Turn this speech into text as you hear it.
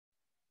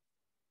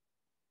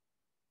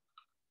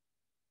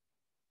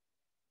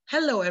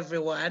Hello,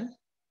 everyone.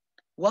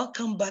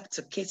 Welcome back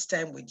to Kids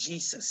Time with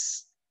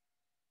Jesus,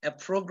 a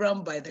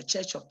program by the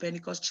Church of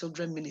Pentecost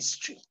Children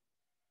Ministry.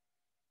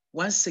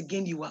 Once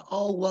again, you are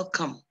all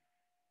welcome.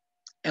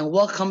 And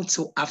welcome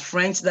to our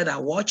friends that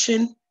are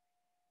watching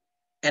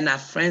and our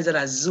friends that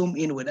are Zoom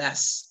in with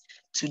us.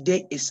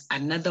 Today is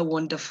another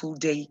wonderful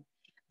day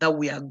that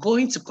we are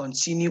going to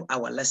continue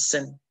our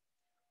lesson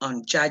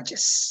on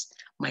Judges.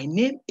 My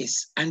name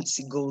is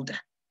Auntie Golda,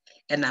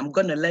 and I'm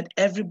going to let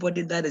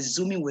everybody that is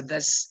Zooming with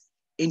us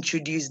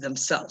introduce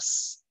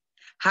themselves.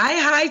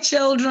 Hi,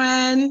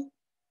 children.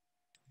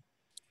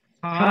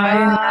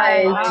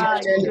 Hi,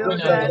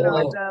 children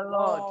of the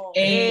Lord.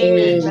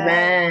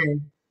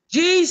 Amen.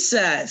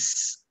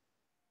 Jesus,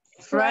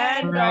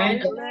 Friend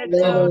of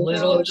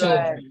little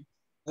children.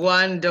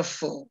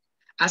 Wonderful.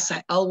 As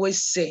I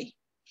always say,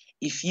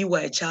 if you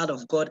are a child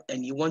of God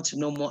and you want to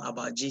know more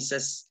about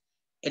Jesus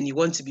and you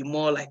want to be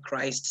more like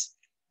Christ,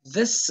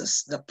 this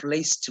is the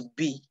place to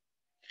be.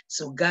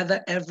 So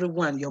gather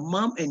everyone, your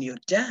mom and your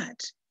dad,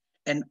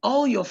 and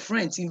all your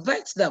friends,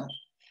 invite them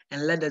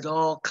and let it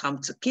all come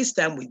to Kids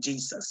Time with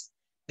Jesus,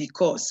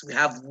 because we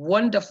have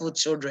wonderful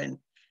children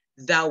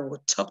that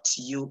will talk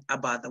to you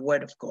about the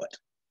Word of God.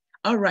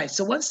 All right,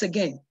 so once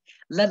again,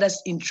 let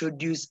us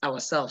introduce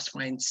ourselves,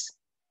 friends.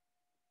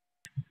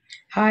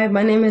 Hi,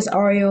 my name is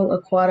Ariel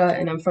Aquata,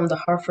 and I'm from the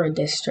Hartford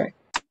District.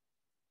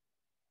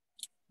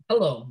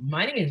 Hello,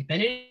 my name is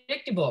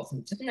Benedict Duvall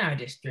from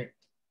Cincinnati District.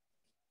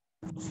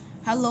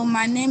 Hello,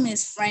 my name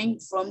is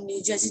Frank from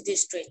New Jersey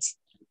District.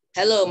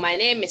 Hello, my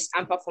name is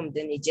Ampa from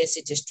the New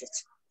Jersey District.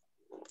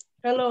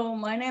 Hello,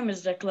 my name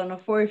is Declan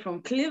Ofori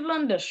from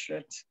Cleveland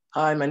District.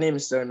 Hi, my name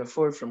is Darren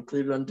Ofori from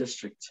Cleveland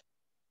District.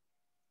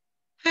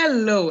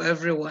 Hello,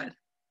 everyone.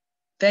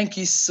 Thank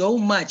you so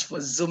much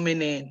for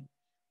zooming in.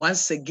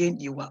 Once again,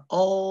 you are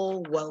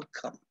all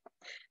welcome.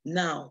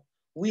 Now,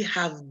 we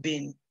have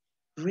been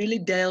really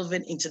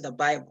delving into the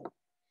Bible,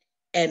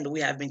 and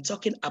we have been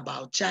talking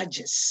about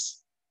Judges.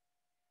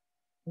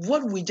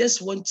 What we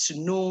just want to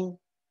know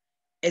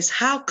is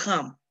how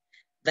come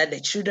that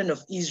the children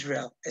of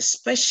Israel, a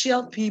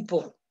special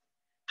people,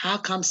 how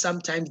come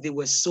sometimes they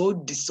were so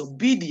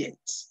disobedient?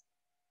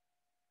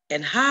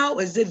 And how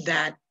is it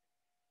that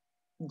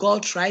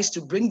God tries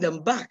to bring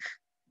them back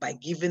by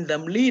giving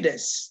them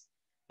leaders,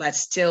 but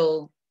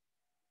still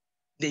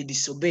they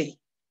disobey?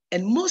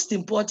 And most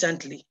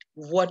importantly,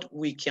 what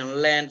we can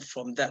learn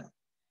from them,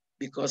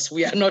 because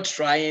we are not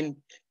trying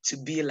to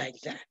be like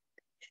that.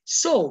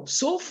 So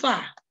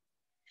far,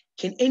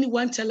 can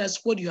anyone tell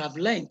us what you have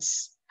learned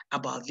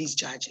about these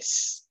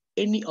judges?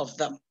 Any of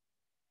them?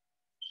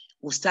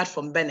 We'll start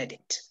from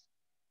Benedict.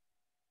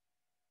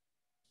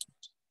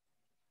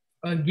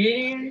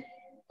 Gideon,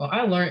 what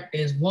I learned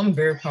is one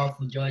very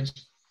powerful judge.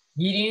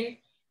 Gideon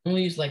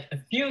only used like a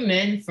few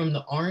men from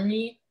the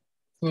army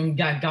from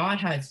God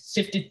had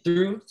sifted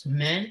through some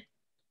men,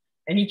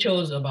 and he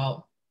chose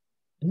about,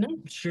 I'm not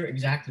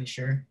exactly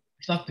sure.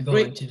 I still have to go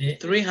into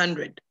it.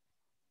 300.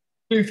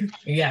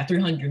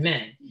 300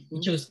 men. Mm-hmm.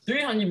 He chose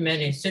 300 men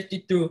and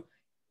sifted through.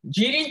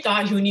 Gideon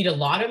thought he would need a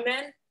lot of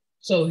men,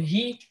 so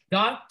he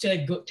got to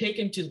go take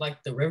him to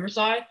like the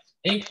riverside,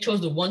 and he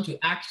chose the ones who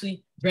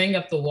actually bring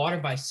up the water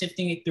by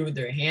sifting it through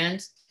their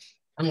hands.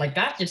 I'm like,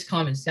 that's just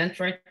common sense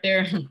right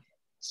there.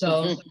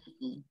 So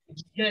he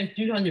had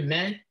 200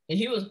 men, and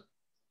he wasn't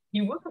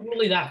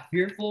really that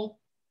fearful.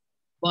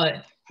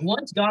 But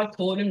once God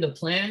told him the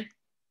plan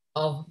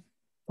of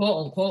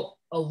quote unquote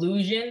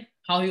illusion,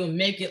 how he would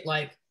make it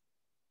like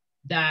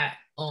that,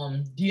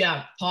 you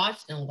have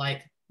pots and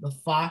like the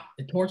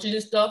torches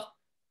and stuff,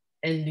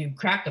 and you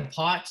crack the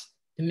pots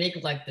to make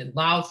like the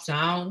loud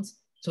sounds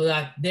so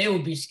that they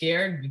would be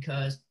scared,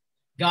 because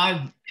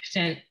God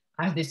sent,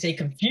 as they say,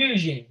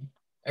 confusion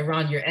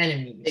around your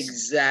enemies.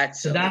 Exactly.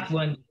 So that's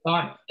when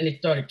they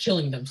started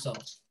killing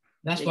themselves.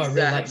 That's why I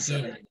really like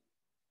seeing it.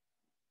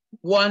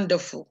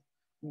 Wonderful.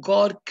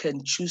 God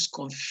can choose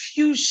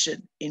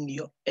confusion in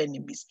your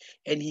enemies,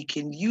 and he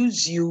can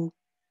use you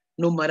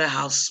no matter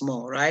how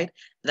small, right?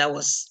 That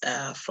was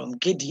from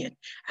Gideon.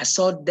 I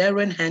saw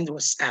Darren's hand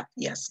was up.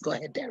 Yes, go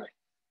ahead, Darren.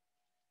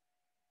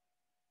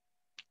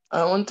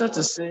 I wanted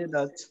to say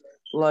that,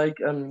 like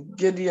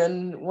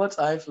Gideon, what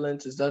I've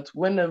learned is that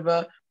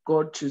whenever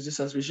God chooses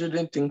us, we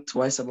shouldn't think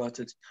twice about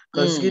it.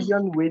 Because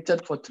Gideon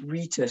waited for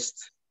 3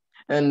 tests,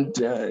 and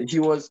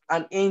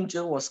an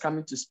angel was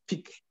coming to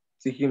speak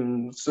to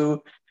him.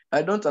 So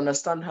I don't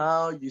understand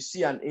how you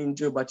see an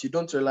angel, but you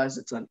don't realize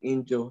it's an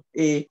angel.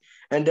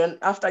 And then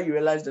after you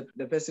realize that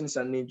the person is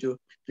an angel,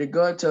 the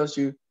God tells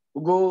you,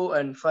 go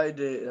and fight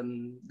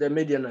the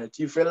Midianite.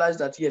 You've realized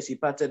that, yes, he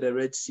parted the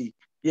Red Sea.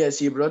 Yes,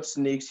 he brought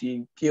snakes.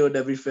 He killed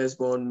every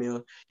firstborn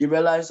male. You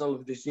realize all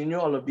of this. You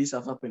know all of these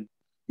have happened.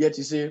 Yet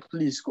you say,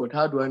 please, God,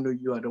 how do I know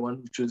you are the one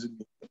who chose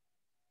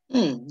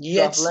me?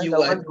 Yes, so you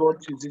are. When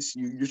God chooses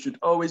you, you should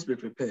always be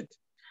prepared.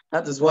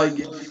 That is why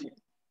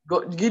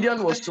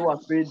Gideon was so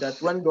afraid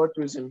that when God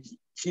chose him,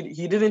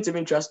 he didn't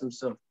even trust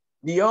himself.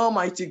 The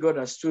Almighty God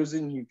has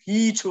chosen you.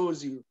 He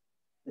chose you.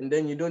 and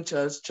then you don't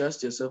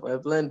trust yourself,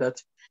 I've learned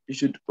that you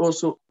should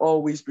also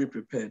always be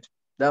prepared.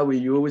 That way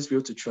you always be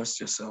able to trust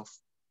yourself.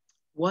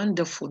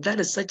 Wonderful. That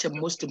is such a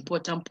most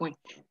important point,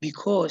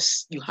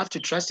 because you have to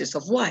trust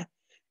yourself. Why?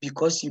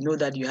 Because you know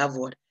that you have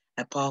what?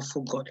 A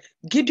powerful God.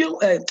 Gideon,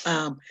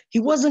 he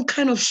wasn't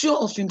kind of sure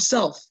of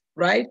himself,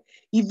 right?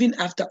 Even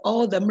after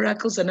all the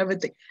miracles and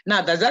everything.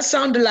 Now, does that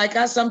sound like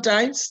us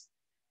sometimes?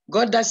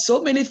 God does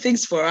so many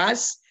things for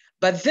us,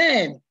 but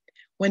then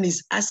when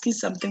he's asking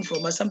something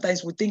from us,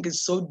 sometimes we think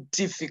it's so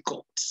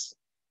difficult,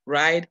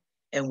 right?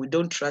 And we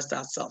don't trust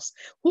ourselves.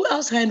 Who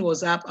else hand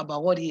was up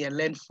about what he had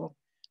learned from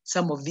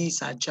some of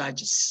these are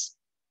Judges?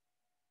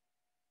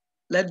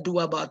 Let's do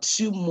about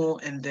 2 more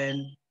and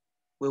then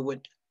we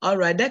would. All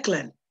right,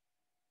 Declan.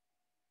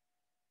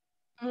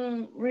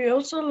 We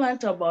also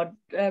learned about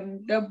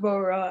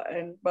Deborah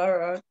and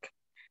Barak.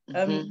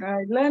 I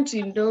learned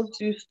in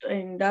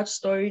in that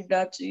story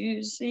that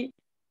you see,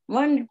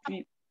 God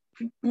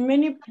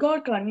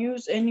can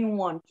use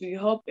anyone to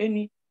help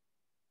any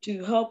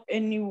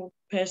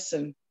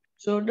person.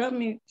 So that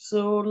means,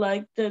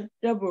 like the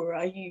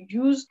Deborah, he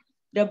used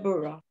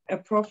Deborah, a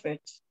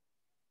prophet,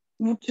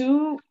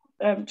 to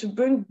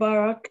bring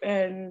Barak,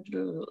 and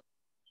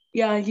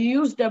he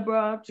used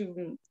Deborah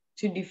to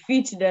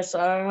defeat the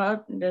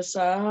Sahara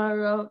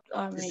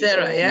army,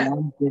 Sarah, yeah?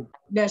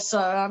 the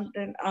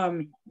surrounding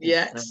army.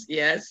 Yes,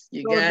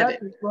 you So got that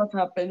it. is what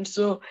happened.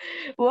 So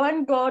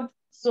when God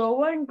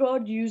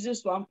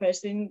uses one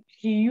person,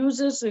 he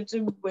uses it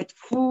with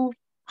full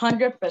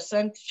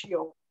 100%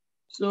 sure.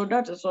 So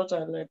that is what I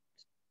learned.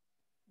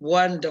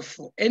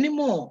 Wonderful. Any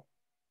more?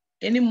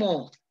 And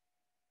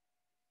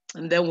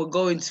then we'll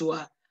go into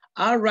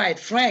all right,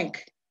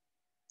 Frank.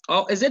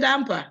 Oh, is it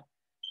Ampa?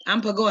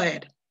 Ampa, go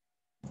ahead.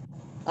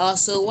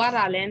 So what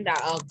I learned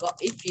that God,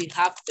 if you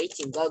have faith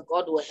in God,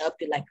 God will help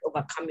you like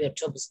overcome your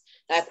troubles.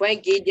 Like when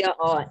Gideon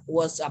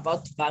was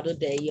about to battle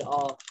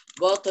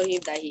God told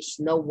him that he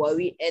should not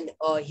worry, and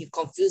he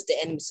confused the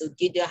enemy, so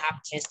Gideon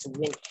had chance to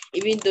win,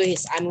 even though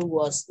his army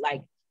was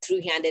like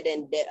 300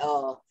 and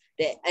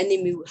the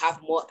enemy will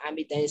have more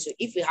army than you. So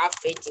if you have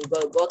faith in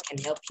God, God can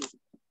help you.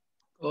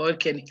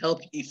 God can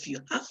help you. If you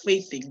have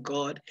faith in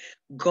God,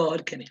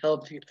 God can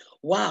help you.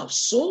 Wow,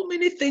 so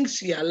many things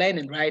we are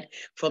learning, right?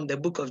 From the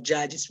book of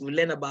Judges. We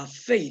learn about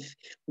faith.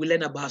 We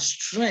learn about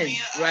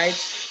strength, right?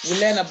 We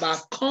learn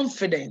about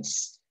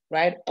confidence,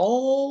 right?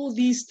 All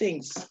these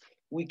things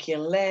we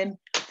can learn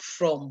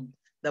from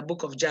the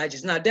book of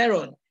Judges. Now,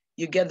 Darren,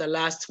 you get the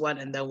last one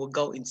and then we'll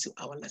go into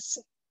our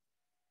lesson.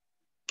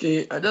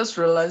 Okay, I just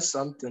realized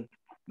something,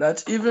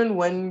 that even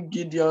when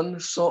Gideon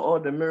saw all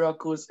the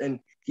miracles and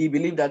he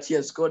believed that,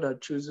 yes, God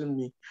had chosen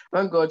me,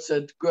 when God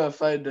said, go and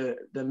fight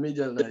the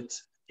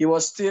Midianites, there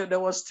was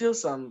still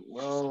some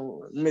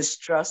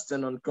mistrust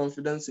and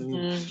unconfidence in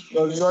him.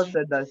 Because God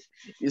said that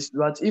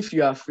if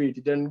you are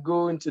afraid, then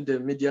go into the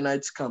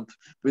Midianites camp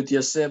with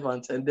your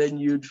servants, and then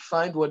you'd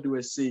find what they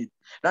were saying.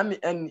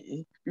 And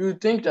you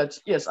think that,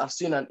 yes, I've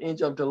seen an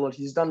angel of the Lord.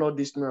 He's done all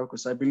these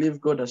miracles. I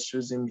believe God has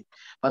chosen me,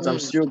 but I'm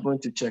still going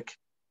to check.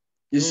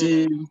 You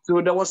see,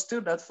 so there was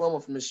still that form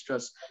of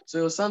mistrust.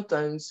 So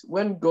sometimes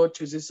when God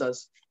chooses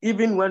us,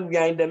 even when we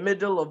are in the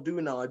middle of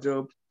doing our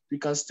job, we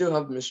can still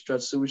have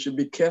mistrust. So we should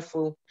be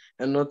careful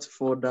and not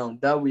fall down.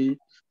 That way,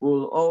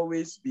 we'll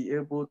always be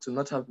able to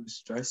not have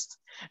mistrust,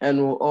 and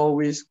we'll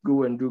always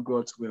go and do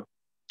God's will.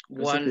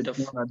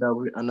 Wonderful.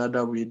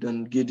 Another way,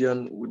 then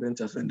Gideon wouldn't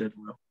have ended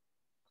well.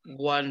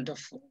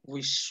 Wonderful.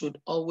 We should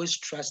always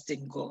trust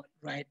in God,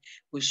 right?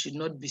 We should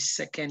not be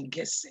second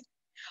guessing.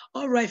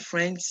 All right,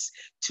 friends,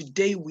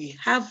 today we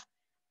have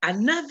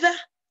another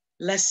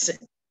lesson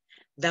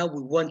that we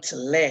want to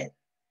learn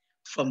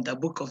from the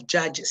book of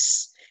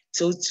Judges.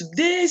 So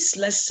today's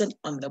lesson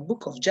on the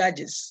book of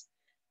Judges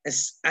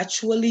is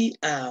actually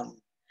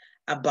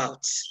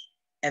about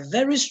a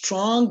very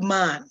strong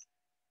man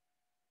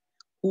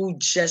who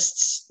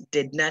just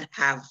did not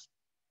have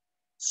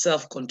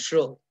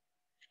self-control.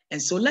 And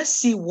so let's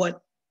see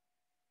what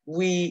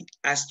we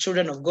as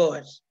children of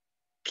God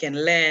can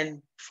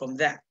learn from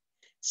that.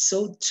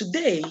 So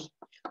today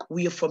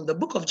we are from the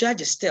book of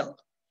Judges still,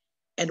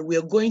 and we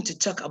are going to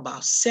talk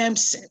about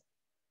Samson.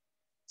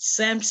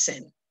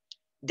 Samson,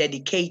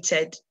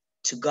 dedicated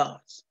to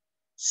God.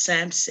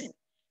 Samson,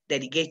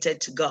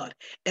 dedicated to God.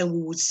 And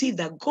we would see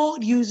that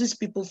God uses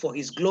people for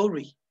his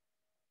glory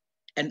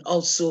and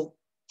also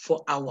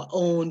for our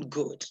own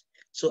good.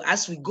 So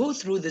as we go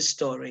through this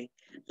story,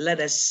 let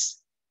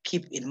us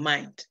keep in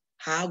mind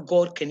how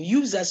God can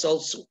use us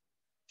also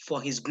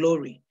for his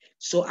glory.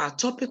 So our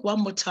topic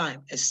one more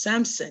time is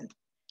Samson,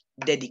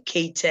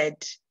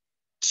 dedicated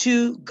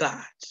to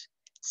God.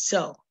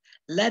 So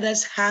let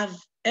us have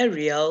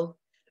Ariel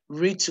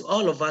read to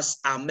all of us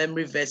our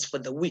memory verse for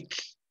the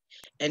week.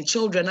 And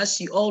children,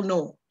 as you all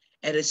know,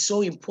 it is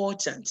so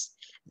important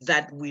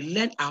that we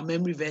learn our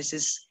memory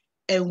verses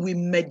and we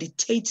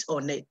meditate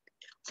on it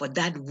for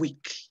that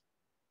week.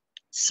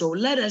 So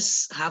let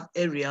us have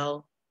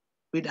Ariel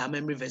read our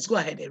memory verse. Go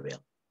ahead, Ariel.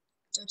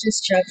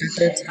 Judges chapter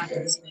 13.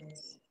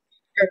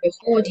 For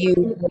behold,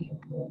 you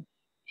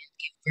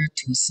give birth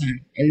to a son,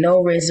 and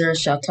no razor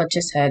shall touch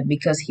his head,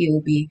 because he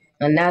will be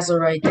a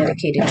Nazarite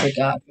dedicated to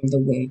God from the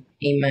womb.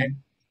 Amen.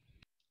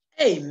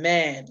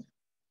 Amen.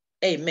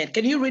 Amen.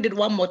 Can you read it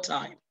one more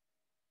time?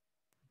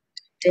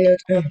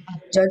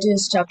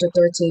 Judges chapter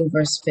 13,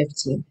 verse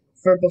 15.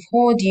 For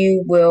behold,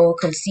 you will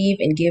conceive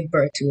and give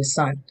birth to a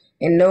son,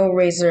 and no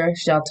razor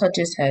shall touch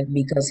his head,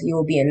 because he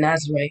will be a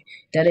Nazarite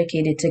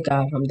dedicated to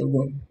God from the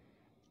womb.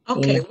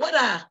 Okay,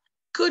 Amen.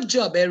 Good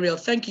job, Ariel.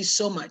 Thank you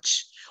so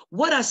much.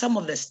 What are some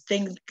of the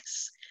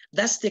things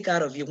that stick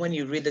out of you when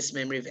you read this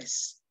memory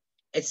verse?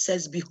 It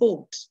says,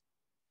 behold,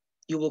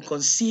 you will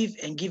conceive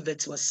and give birth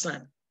to a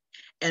son,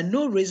 and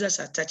no razor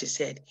shall touch his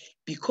head,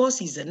 because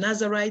he's a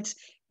Nazarite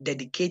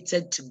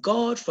dedicated to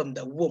God from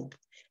the womb.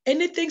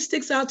 Anything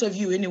sticks out of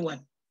you,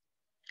 anyone?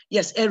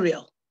 Yes,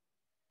 Ariel.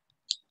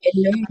 And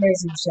no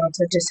razor shall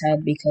touch his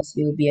head, because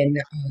he will be a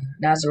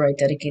Nazarite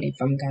dedicated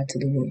from God to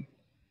the womb.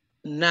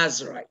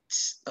 Nazarite.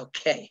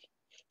 Okay.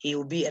 He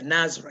will be a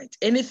Nazarite.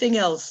 Anything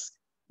else,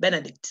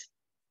 Benedict?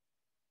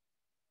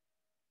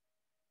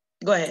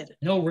 Go ahead.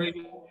 No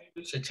razor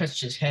shall touch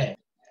his head.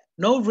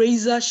 No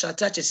razor shall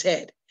touch his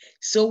head.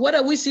 So what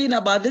are we seeing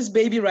about this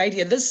baby right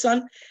here? This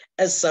son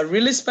is a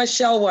really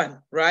special one,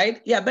 right?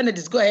 Yeah,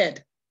 Benedict, go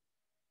ahead.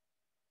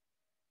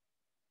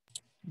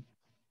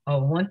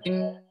 One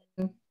thing,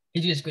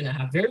 he's just going to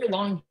have very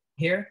long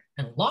hair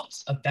and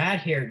lots of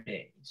bad hair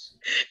days.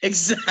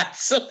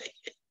 Exactly.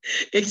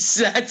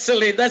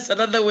 Exactly. That's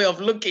another way of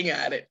looking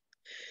at it.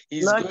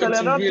 I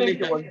don't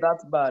think it was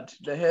that bad.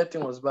 The hair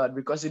thing was bad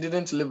because he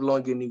didn't live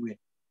long anyway.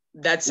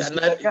 That's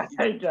another.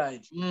 He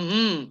died.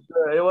 Mm-hmm.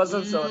 So it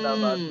wasn't so that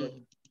bad.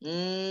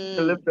 He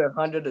lived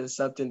 100 and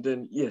something.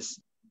 Then yes,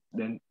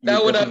 then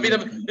that would have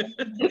been.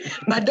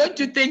 But don't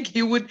you think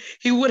he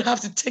would have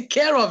to take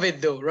care of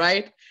it though,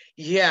 right?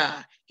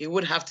 Yeah, he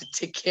would have to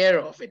take care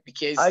of it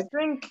because I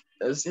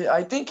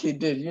think he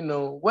did. You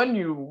know, when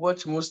you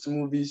watch most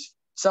movies,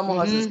 someone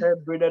has his hair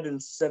braided in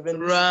 7.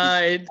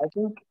 Right.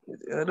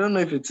 I don't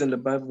know if it's in the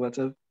Bible, but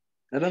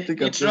I don't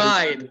think he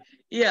tried.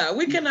 Yeah,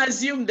 we can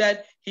assume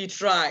that he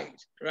tried,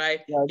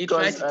 right? Yeah, he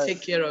tried to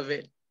take care of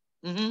it.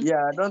 Mm-hmm.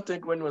 Yeah, I don't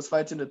think when he was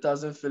fighting the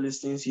 1,000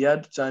 Philistines, he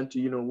had time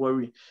to,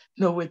 worry.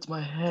 No, wait,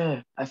 my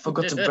hair. I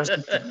forgot to brush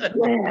it.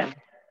 Yeah.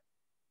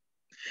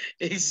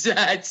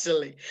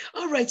 Exactly.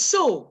 All right,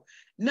 so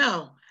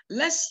now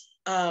let's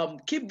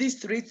keep these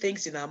 3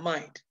 things in our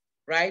mind,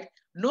 right?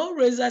 No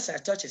razor shall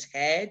touch his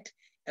head,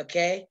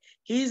 okay?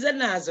 He's a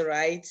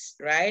Nazarite,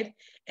 right?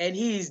 And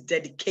he is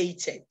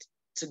dedicated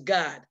to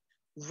God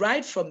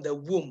right from the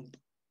womb,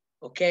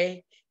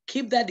 okay?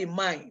 Keep that in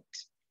mind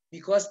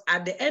because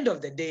at the end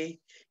of the day,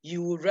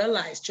 you will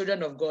realize,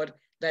 children of God,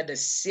 that the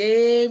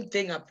same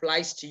thing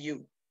applies to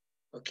you,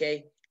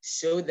 okay?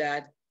 So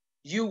that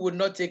you will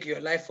not take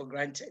your life for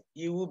granted.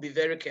 You will be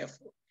very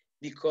careful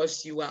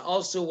because you are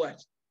also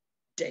what?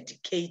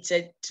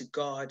 Dedicated to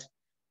God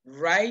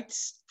right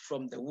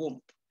from the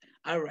womb.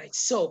 All right,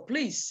 so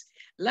please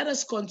let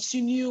us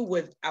continue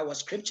with our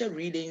scripture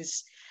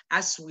readings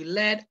as we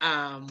let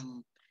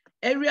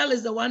Ariel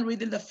is the one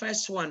reading the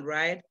first one,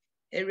 right?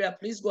 Ariel,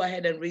 please go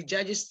ahead and read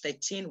Judges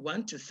 13,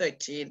 1 to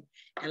 13,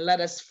 and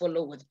let us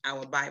follow with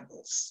our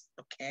Bibles,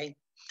 okay?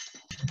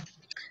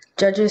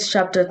 Judges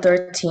chapter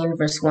 13,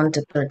 verse 1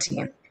 to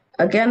 13.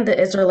 Again, the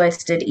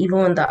Israelites did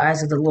evil in the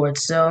eyes of the Lord,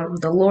 so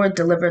the Lord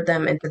delivered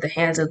them into the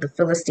hands of the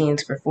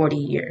Philistines for 40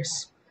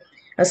 years.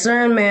 A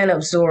certain man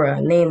of Zorah,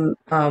 named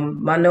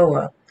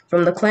Manoah,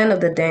 from the clan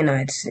of the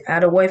Danites,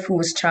 had a wife who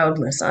was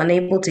childless,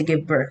 unable to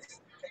give birth.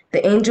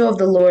 The angel of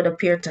the Lord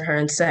appeared to her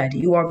and said,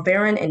 "You are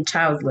barren and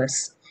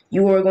childless.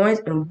 You are going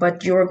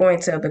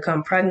to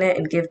become pregnant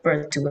and give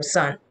birth to a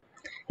son.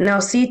 Now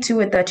see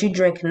to it that you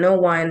drink no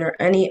wine or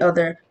any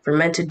other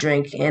fermented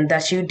drink, and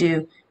that you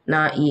do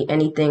not eat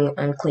anything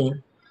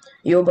unclean.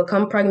 You will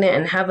become pregnant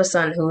and have a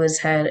son whose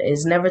head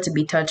is never to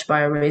be touched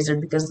by a razor,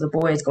 because the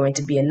boy is going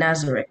to be a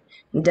Nazarite,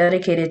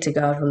 dedicated to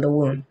God from the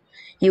womb.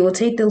 He will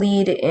take the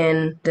lead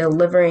in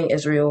delivering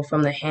Israel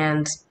from the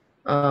hands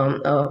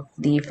of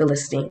the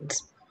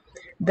Philistines."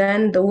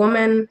 Then the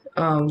woman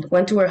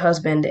went to her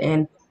husband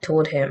and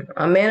told him,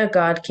 "A man of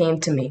God came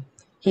to me.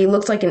 He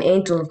looked like an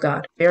angel of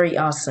God, very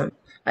awesome.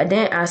 I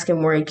didn't ask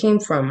him where he came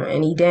from,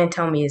 and he didn't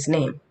tell me his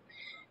name.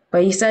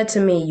 But he said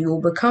to me, 'You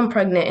will become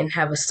pregnant and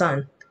have a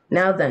son.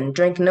 Now then,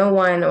 drink no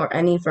wine or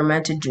any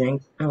fermented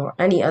drink or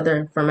any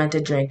other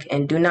fermented drink,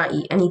 and do not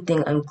eat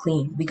anything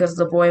unclean, because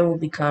the boy will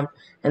become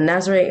a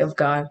Nazarite of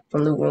God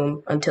from the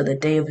womb until the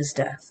day of his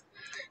death.'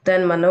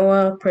 Then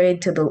Manoah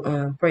prayed to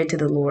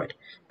the Lord,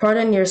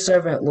 'Pardon your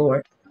servant,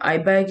 Lord. I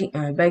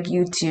beg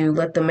you to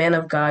let the man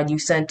of God you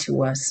sent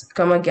to us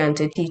come again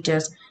to teach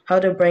us how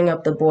to bring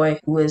up the boy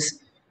who is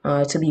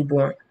to be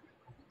born.'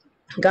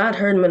 God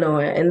heard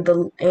Manoah, and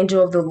the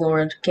angel of the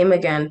Lord came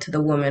again to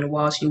the woman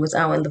while she was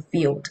out in the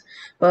field,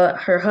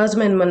 but her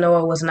husband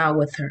Manoah was not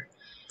with her.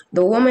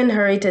 The woman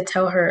hurried to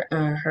tell her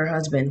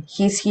husband,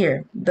 'He's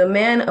here, the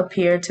man who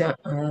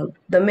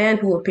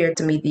appeared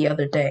to me the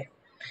other day.'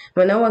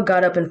 Manoah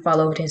got up and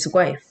followed his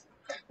wife.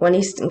 When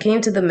he came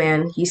to the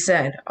man, he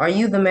said, 'Are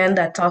you the man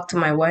that talked to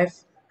my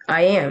wife?'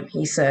 I am,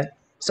 he said.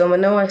 So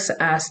Manoah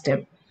asked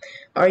him,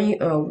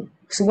 so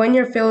when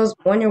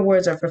your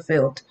words are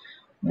fulfilled,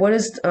 what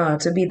is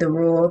to be the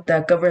rule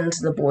that governs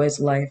the boy's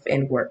life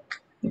and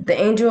work? The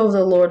angel of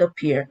the Lord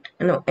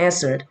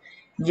answered,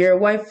 your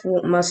wife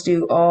must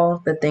do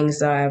all the things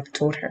that I have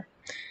told her.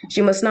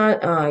 She must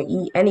not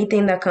eat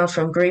anything that comes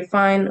from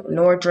grapevine,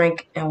 nor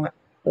drink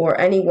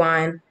any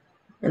wine,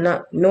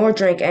 nor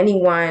drink any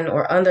wine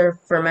or other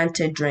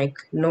fermented drink,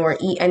 nor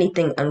eat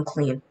anything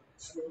unclean.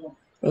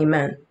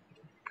 Amen.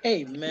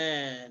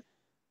 Amen.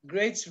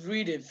 Great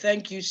reading.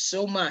 Thank you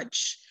so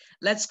much.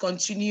 Let's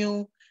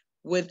continue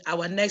with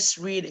our next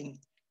reading.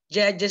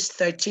 Judges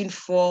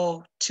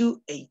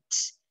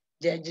 13:4-8.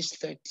 Judges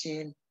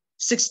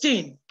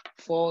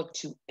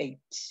 16:4-8.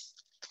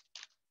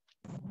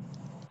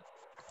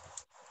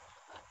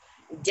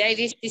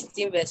 Judges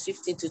 16, verse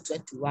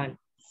 15-21.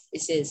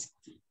 It says,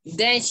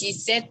 then she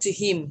said to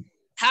him,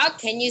 how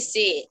can you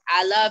say,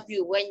 I love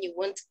you when you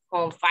won't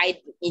confide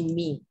in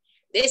me?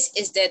 This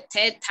is the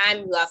third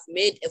time you have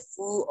made a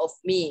fool of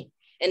me,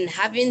 and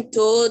having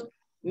told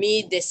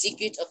me the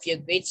secret of your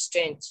great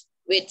strength.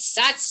 With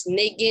such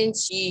nagging,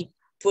 she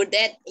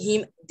prodded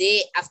him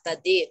day after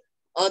day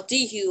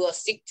until he was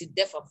sick to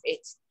death of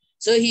it.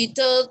 So he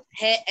told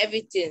her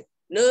everything.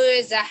 No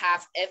razor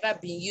have ever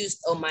been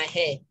used on my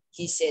hair,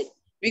 he said,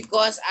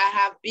 because I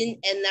have been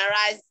a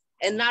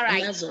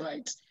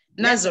Nazarite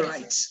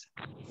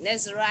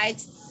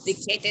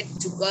dedicated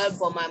to God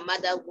for my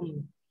mother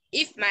womb.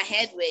 If my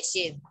head were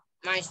shaved,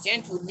 my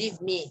strength would leave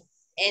me,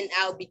 and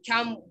I'll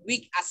become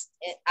weak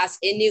as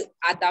any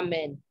other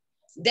man.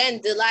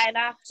 Then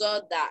Delilah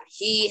saw that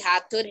he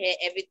had told her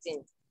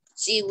everything.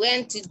 She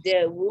went to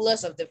the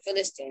rulers of the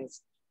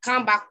Philistines.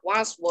 Come back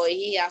once more,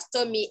 he has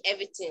told me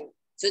everything.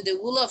 So the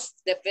ruler of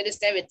the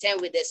Philistines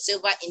returned with the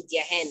silver in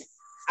their hand.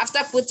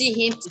 After putting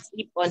him to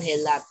sleep on her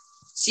lap,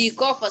 she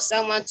called for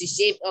someone to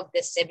shave off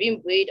the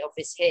 7 braids of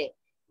his hair,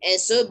 and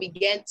so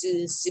began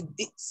to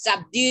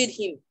subdue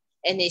him,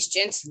 and his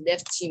strength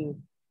left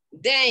him.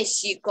 Then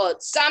she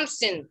called,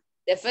 Samson,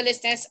 the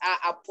Philistines are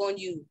upon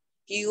you.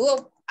 He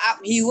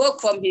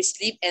woke from his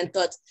sleep and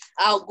thought,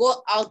 I'll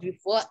go out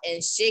before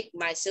and shake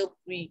myself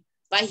free.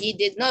 But he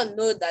did not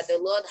know that the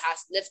Lord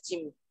has left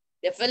him.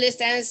 The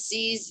Philistines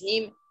seized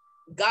him,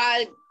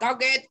 gouged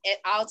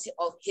out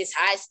of his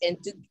eyes,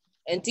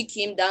 and took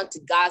him down to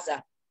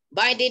Gaza,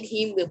 binding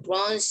him with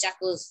bronze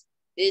shackles.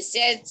 They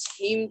set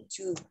him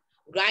to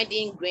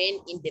grinding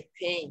grain in the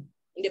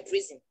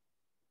prison.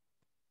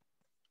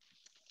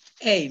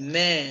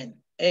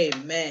 Amen.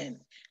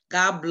 Amen.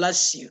 God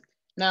bless you.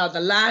 Now, the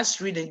last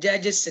reading,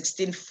 Judges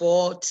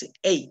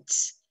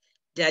 16:4-8.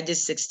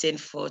 Judges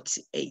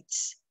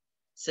 16:4-8.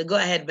 So go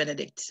ahead,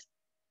 Benedict.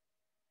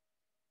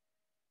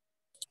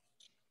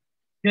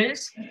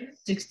 Judges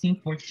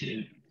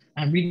 16:4-8.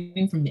 I'm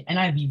reading from the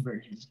NIV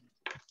version.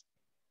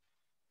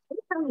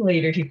 Sometime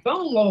later, he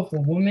fell in love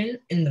with a woman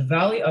in the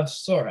valley of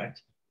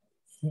Sorek,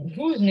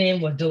 whose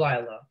name was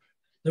Delilah.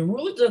 The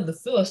rulers of the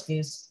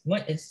Philistines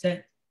went to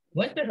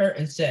her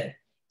and said,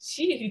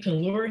 see if you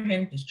can lure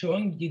him to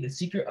showing you the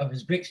secret of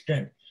his great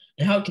strength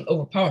and how it can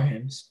overpower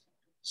him.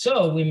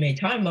 So we may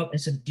tie him up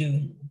and subdue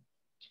him.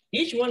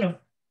 Each one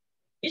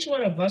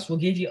of us will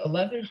give you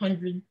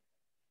 1,100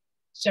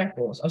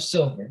 shekels of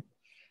silver.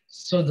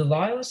 So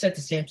Delilah said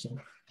to Samson,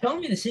 tell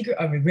me the secret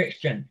of your great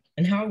strength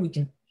and how you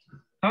can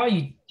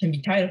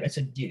be tied up and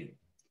subdued.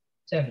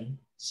 7.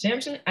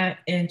 Samson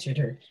answered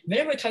her, if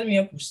anybody ties me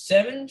up with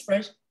 7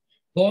 fresh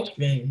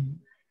bowstrings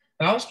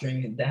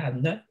that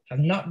have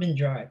not been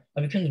dried,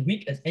 I become as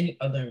weak as any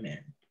other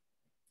man.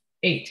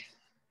 8.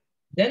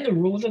 Then the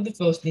rulers of the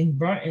Philistines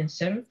brought in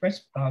 7 fresh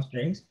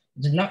bowstrings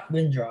that had not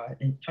been dried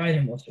and tied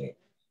him with it.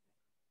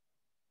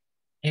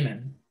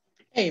 Amen.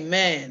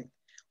 Amen.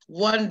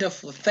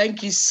 Wonderful.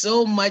 Thank you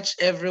so much,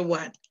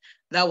 everyone.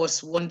 That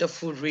was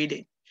wonderful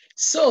reading.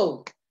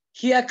 So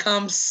here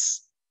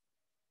comes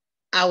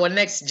our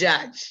next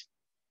judge,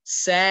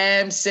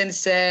 Samson.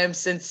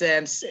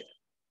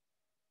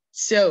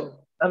 So,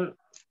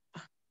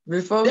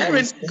 before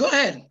Darren, go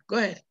ahead.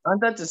 I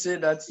wanted to say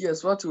that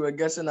yes, what we were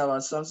guessing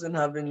about Samson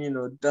having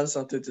done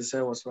something to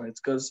Sarah was right,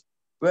 because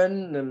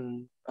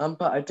when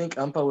I think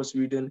Ampa was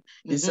reading,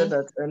 he said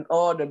that and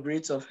all the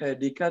braids of hair,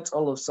 they cut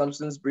all of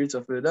Samson's braids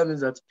of hair. That means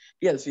that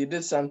yes, he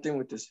did something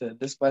with his hair,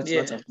 despite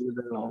not having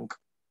very long.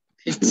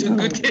 He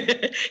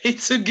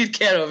took good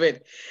care of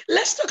it.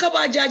 Let's talk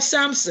about Judge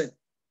Samson.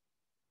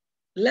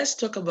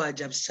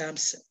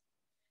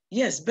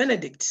 Yes,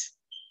 Benedict.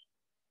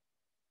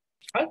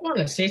 I want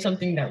to say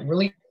something that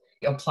really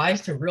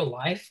applies to real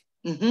life.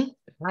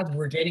 As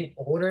we're getting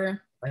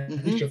older,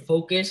 we should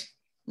focus.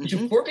 We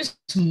should focus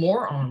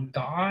more on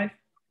God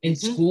in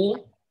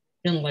school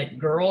than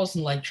girls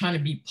and trying to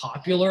be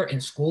popular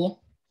in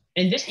school.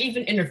 And this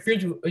even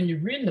interferes with when you're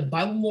reading the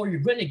Bible more.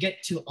 You're going to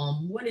get to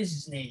what is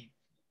his name?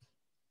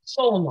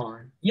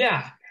 Solomon.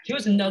 Yeah, he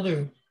was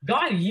another.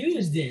 God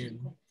used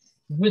him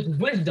with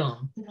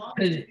wisdom.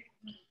 Because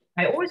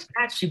I always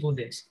ask people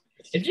this: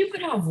 if you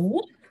could have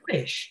one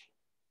wish,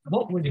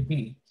 what would it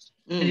be?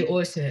 And they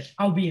always said,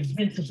 I'll be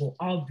invincible,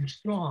 I'll be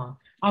strong,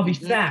 I'll be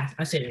fast.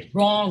 I said,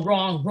 wrong,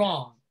 wrong,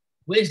 wrong.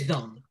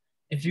 Wisdom.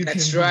 If you can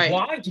be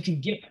wise, you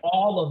can get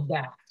all of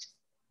that.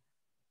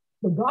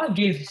 So God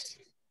gives,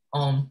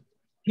 God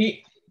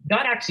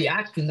actually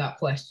asked him that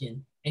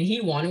question, and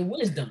he wanted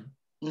wisdom.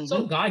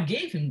 So God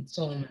gave him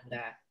Solomon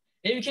that.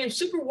 And he became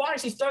super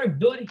wise. He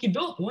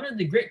built one of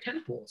the great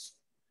temples.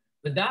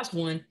 But that's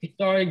when he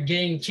started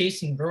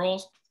chasing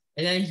girls,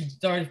 and then he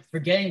started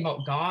forgetting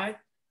about God.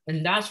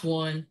 And that's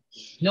when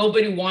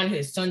nobody wanted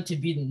his son to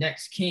be the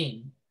next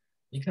king,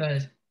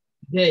 because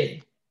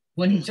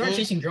when he started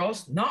chasing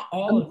girls, not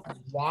all of his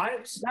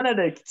wives.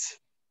 Benedict.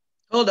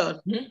 Hold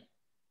on.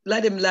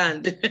 Let him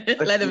land.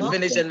 Let him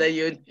finish, and then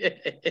you.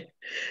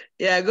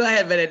 Yeah, go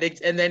ahead,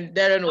 Benedict, and then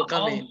Darren will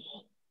come in.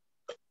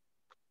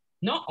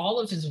 Not all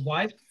of his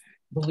wives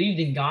believed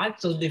in God,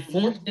 so they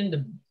forced him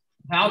to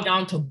bow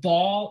down to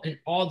Baal and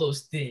all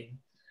those things,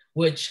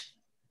 which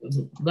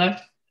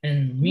left.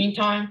 In the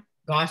meantime,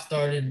 God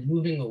started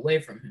moving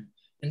away from him.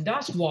 And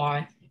that's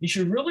why you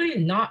should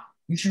really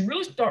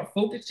start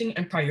focusing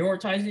and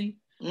prioritizing.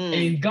 And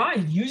if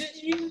God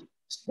uses you,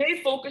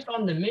 stay focused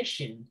on the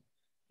mission.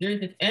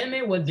 There's this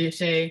anime where they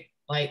say,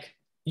 like,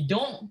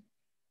 prioritize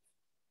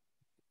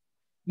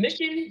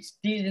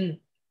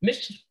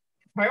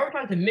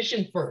the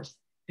mission first.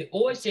 They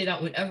always say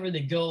that whenever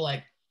they go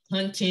like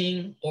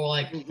hunting or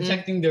like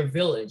protecting their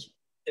village,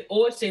 they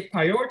always say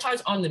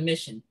prioritize on the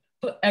mission,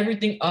 put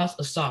everything else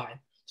aside.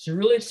 So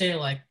really say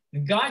like,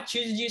 if God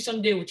chooses you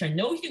someday, which I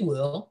know he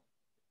will,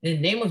 in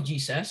the name of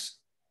Jesus.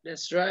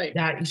 That's right.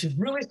 That you should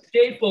really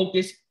stay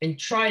focused and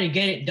try to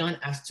get it done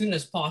as soon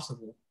as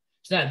possible,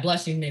 so that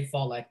blessing may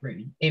fall like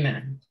rain.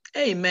 Amen.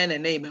 Amen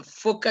and amen.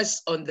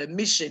 Focus on the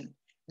mission.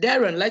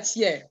 Darren, let's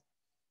hear.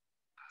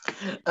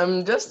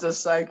 Just a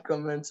side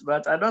comment,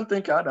 but I don't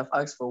think I would have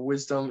asked for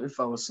wisdom if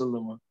I was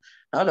Solomon.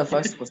 I would have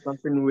asked for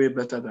something way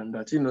better than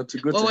that, to go to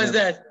heaven.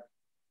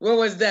 What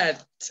was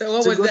that? So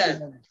what was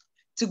that?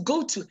 To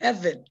go to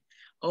heaven.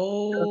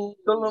 Oh.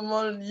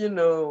 Solomon,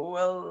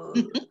 well,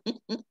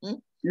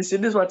 you see,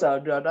 this is what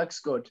I'll do. I'd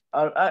ask God.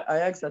 I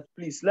ask that,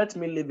 please, let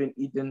me live in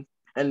Eden,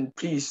 and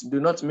please do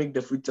not make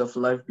the fruit of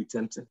life be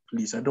tempted.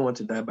 Please, I don't want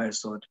to die by a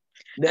sword.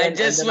 I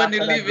just want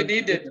to live in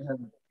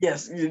Eden.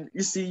 Yes,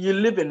 you see, you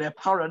live in a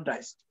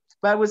paradise.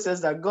 Bible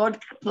says that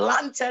God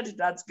planted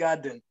that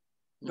garden.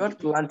 God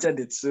planted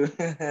it, so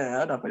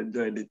I'd have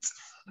enjoyed it.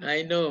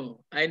 I know.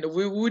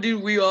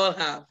 We all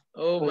have.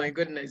 Oh my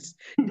goodness.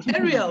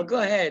 Ariel, go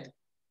ahead.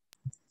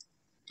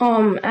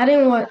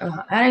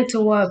 Adding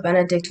to what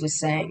Benedict was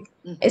saying,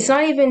 it's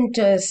not even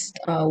just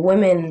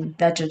women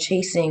that you're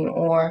chasing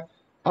or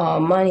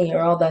money or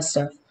all that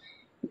stuff.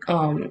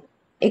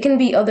 It can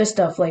be other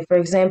stuff, like, for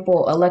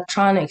example,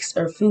 electronics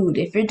or food.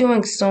 If you're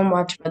doing so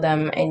much for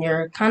them and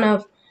you're kind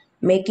of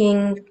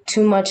making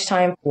too much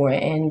time for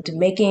it and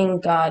making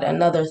God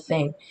another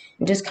thing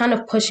and just kind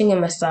of pushing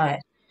him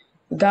aside,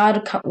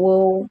 God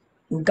will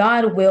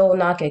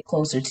not get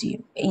closer to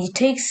you. It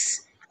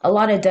takes a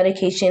lot of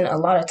dedication, a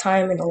lot of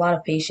time, and a lot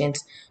of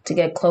patience to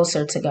get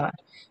closer to God.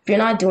 If you're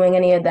not doing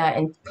any of that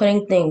and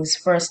putting things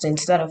first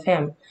instead of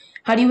him,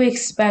 how do you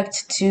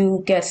expect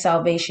to get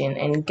salvation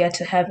and get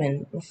to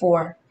heaven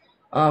before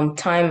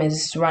time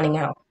is running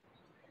out?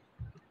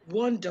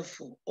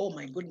 Wonderful. Oh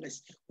my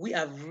goodness. We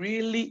have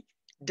really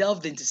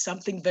delved into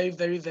something very,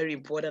 very, very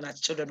important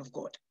as children of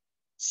God.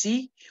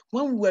 See,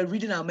 when we were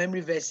reading our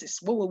memory verses,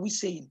 what were we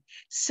saying?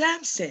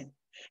 Samson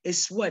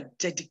is what?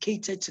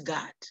 Dedicated to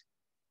God,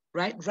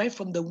 right? Right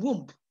from the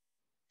womb.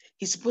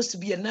 He's supposed to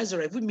be a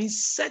Nazarite, which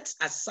means set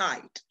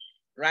aside,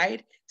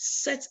 right?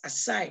 Set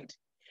aside.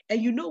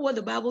 And you know what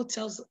the Bible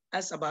tells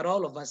us about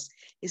all of us?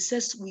 It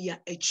says we are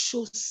a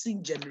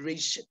chosen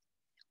generation.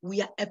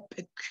 We are a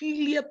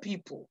peculiar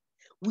people.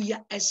 We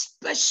are a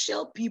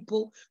special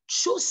people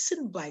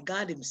chosen by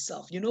God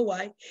himself. You know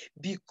why?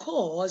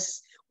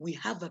 Because we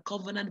have a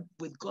covenant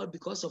with God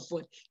because of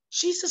what?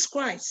 Jesus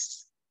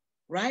Christ,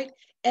 right?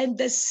 And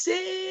the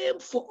same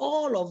for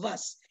all of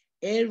us.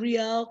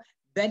 Ariel,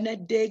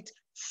 Benedict,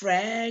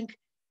 Frank,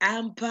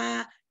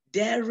 Ampa,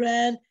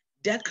 Darren,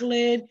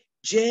 Declan,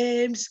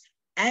 James,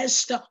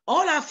 Esther,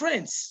 all our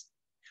friends.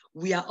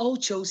 We are all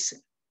chosen.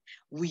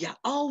 We are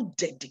all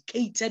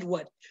dedicated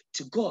what?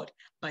 To God.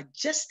 But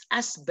just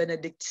as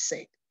Benedict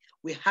said,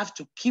 we have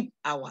to keep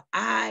our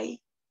eye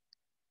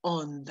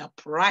on the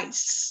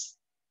prize.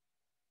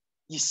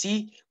 You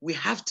see, we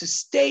have to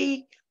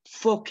stay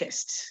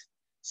focused.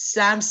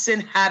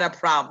 Samson had a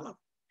problem.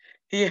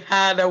 He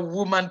had a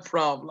woman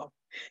problem.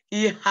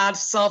 He had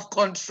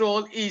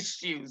self-control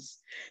issues.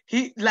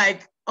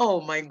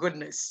 Oh my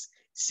goodness.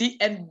 See,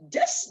 and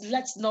just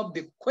let's not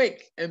be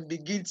quick and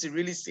begin to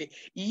really say,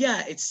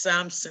 yeah, it's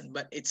Samson,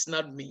 but it's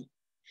not me.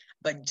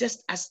 But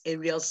just as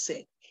Ariel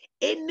said,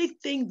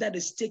 anything that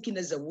is taking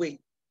us away,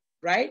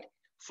 right,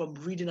 from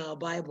reading our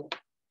Bible,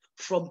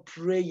 from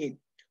praying,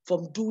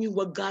 from doing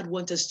what God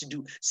wants us to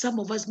do. Some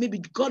of us, maybe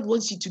God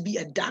wants you to be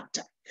a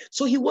doctor.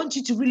 So he wants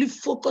you to really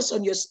focus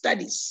on your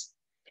studies.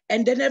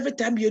 And then every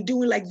time you're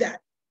doing like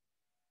that,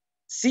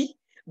 see,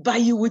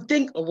 But you would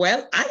think,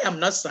 well, I am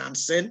not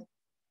Samson.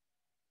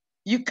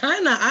 You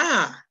kind of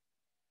are,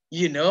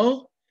 you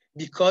know,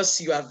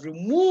 because you have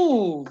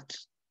removed,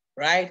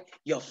 right,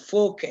 your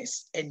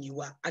focus, and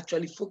you are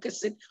actually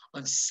focusing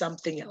on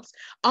something else.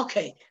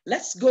 Okay,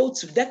 let's go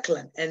to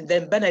Declan, and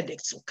then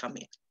Benedict will come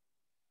in.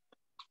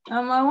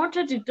 I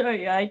wanted to tell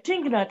you, I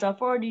think that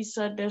I've already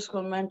said this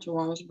comment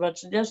once, but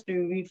just to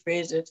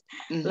rephrase it,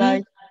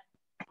 like,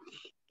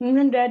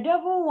 the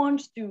devil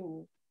wants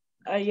to,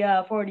 yeah,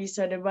 I've already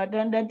said it, but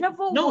then the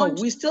devil wants...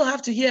 No, we still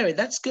have to hear it.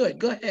 That's good.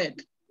 Go ahead.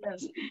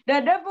 Yes,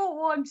 the devil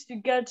wants to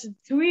get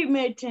three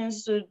main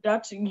things, so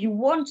that he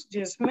wants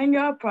just many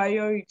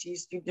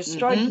priorities to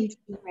destroy these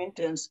three main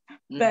things.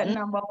 But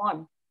number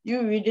one,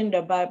 you reading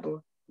the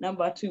Bible.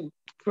 Number two,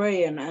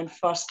 praying and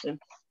fasting.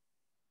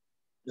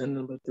 And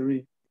number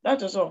three.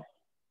 That is all.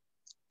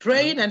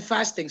 Praying and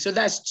fasting. So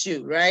that's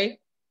two, right?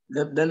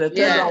 Then the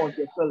third one was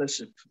the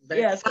fellowship.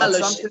 Yes,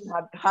 fellowship.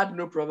 Samson had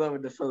no problem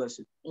with the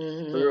fellowship.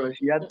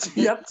 He had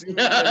too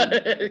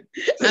many.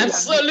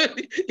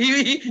 Absolutely.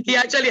 He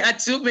actually had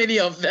too many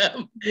of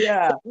them.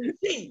 Yeah.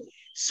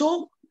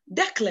 So,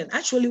 Declan,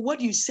 actually what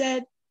you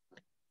said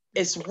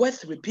is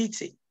worth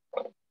repeating.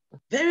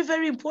 Very,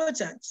 very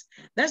important.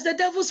 That's the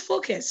devil's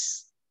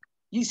focus.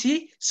 You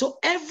see? So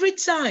every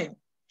time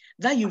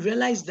that you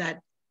realize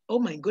that, oh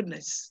my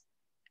goodness,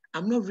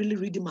 I'm not really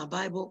reading my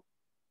Bible,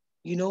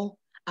 you know,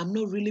 I'm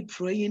not really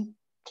praying.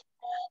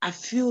 I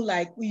feel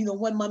like, you know,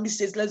 when mommy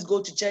says, let's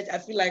go to church, I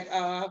feel like,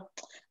 I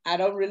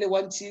don't really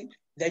want to.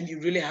 Then you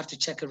really have to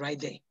check it right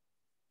there.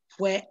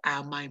 Where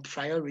are my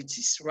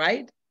priorities,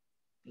 right?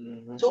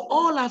 So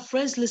all our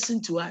friends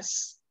listen to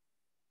us.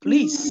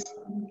 Please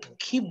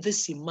keep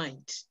this in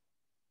mind.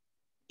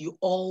 You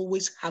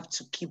always have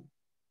to keep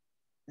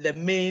the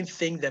main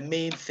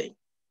thing.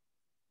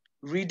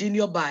 Reading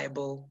your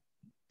Bible,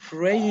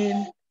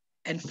 praying,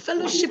 and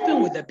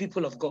fellowshipping with the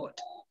people of God.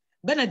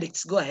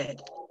 Benedict, go ahead.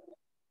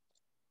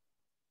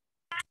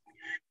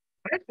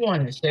 I just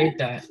wanted to say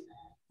that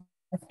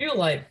I feel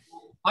like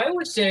I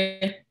always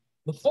say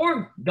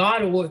before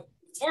God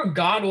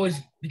always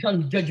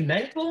becomes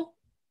judgmental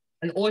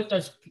and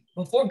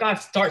before God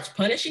starts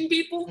punishing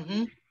people,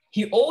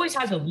 he always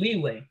has a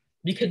leeway.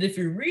 Because if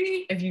you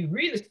read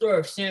the story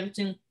of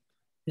Samson,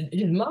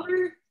 his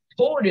mother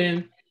told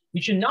him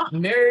you should not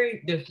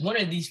marry one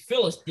of these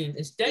Philistines.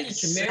 Instead, you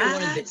should marry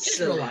one of the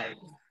Israelites.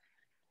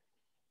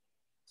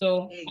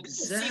 So,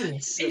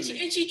 and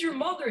she's your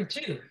mother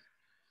too.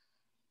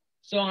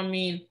 So, I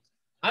mean,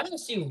 I don't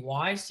see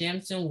why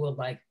Samson would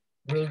love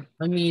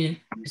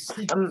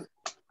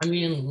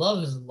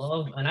is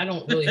love, and I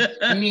don't really,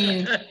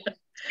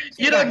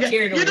 you don't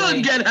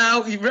get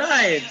how,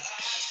 right.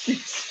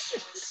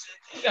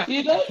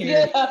 You don't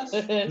get how.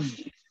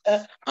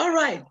 All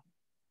right.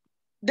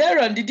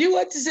 Darren, did you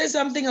want to say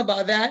something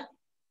about that?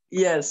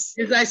 Yes.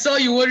 Because I saw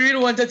you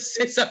really wanted to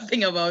say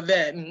something about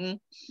that.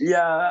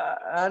 Yeah,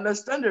 I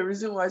understand the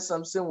reason why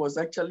Samson was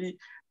actually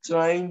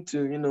trying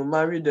to,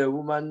 marry the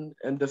woman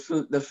and the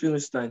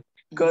Philistine.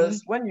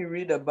 Because when you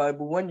read the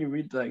Bible, when you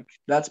read like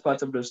that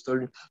part of the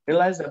story,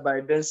 realize that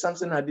by then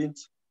Samson hadn't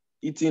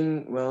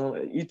eaten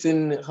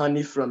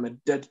honey from a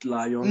dead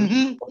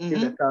lion, or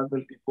killed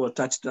 1,000 people, or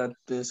touched that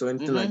thing, or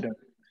anything like that.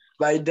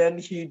 By then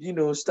he,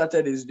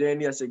 started his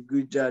journey as a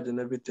good judge and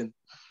everything.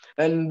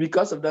 And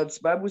because of that, the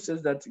Bible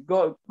says that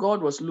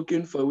God was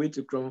looking for a way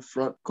to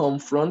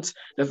confront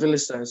the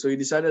Philistines. So he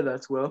decided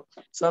that, well,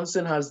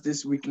 Samson has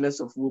this weakness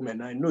of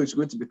women. I know it's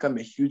going to become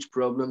a huge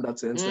problem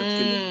that ends up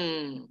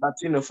killing. But,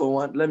 for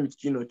one, let me,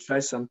 try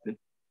something.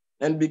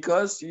 And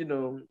because,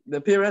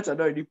 the parents had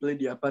already played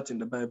their part in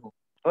the Bible,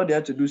 all they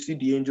had to do is see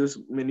the angels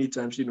many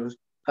times,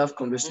 have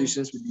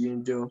conversations with the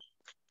angel.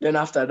 Then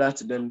after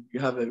that, then you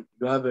have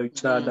a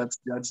child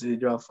that's the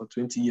job for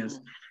 20 years.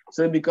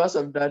 So because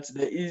of that,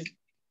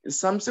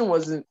 Samson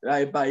wasn't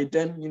by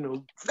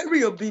then,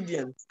 very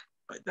obedient.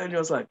 By then he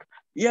was like,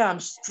 yeah, I'm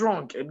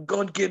strong and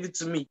God gave it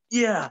to me.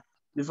 Yeah.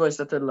 Before he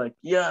started like,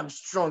 yeah, I'm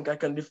strong. I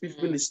can defeat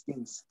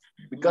Philistines.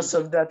 Because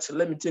of that,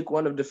 let me take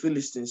one of the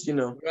Philistines,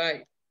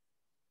 Right.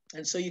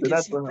 And so you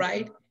can see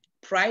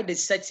pride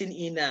is setting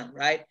in now,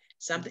 right?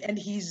 And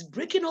he's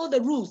breaking all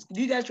the rules.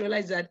 Do you guys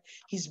realize that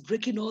he's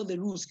breaking all the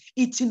rules,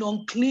 eating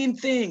unclean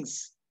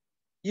things?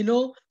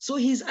 So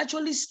he's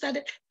actually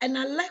started, and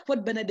I like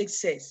what Benedict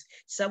says.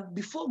 So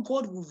before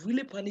God will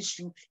really punish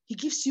you, he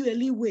gives you a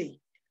leeway,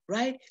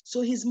 right?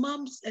 So his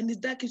mom and his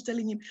dad keeps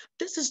telling him,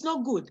 this is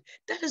not good.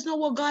 That is not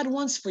what God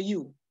wants for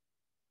you.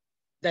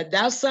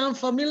 That sound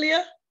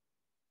familiar?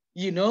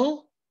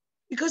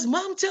 Because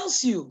mom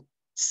tells you,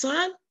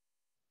 son,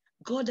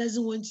 God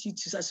doesn't want you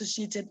to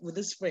associate with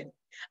this friend.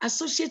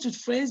 Associate with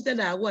friends that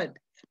are what?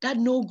 That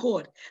know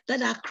God,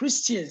 that are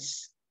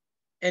Christians.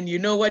 And you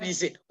know what he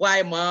said?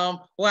 Why, mom?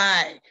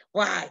 Why?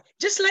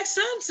 Just like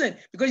Samson.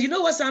 Because you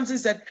know what Samson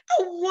said?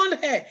 I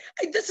want her.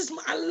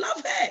 I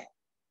love her.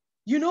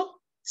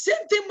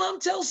 Same thing mom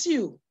tells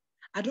you.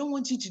 I don't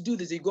want you to do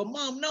this. You go,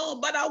 mom, no,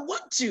 but I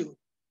want to.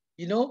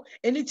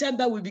 Anytime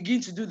that we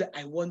begin to do that,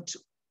 I want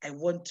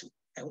to.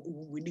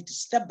 We need to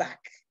step back.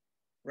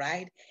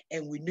 right?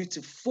 And we need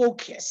to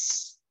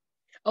focus.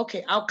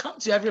 Okay, I'll come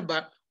to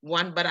everybody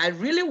but I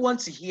really want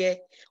to hear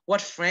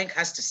what Frank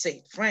has to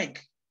say.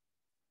 Frank,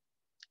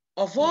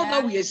 of all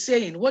that we are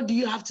saying, what do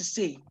you have to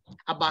say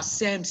about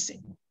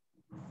Samson?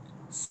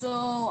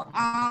 So,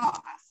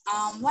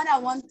 what I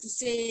want to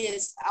say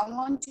is, I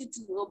want you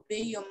to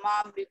obey your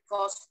mom,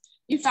 because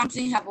if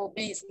Samson have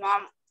obeyed his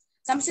mom,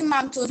 Samson's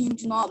mom told him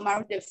to not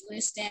marry the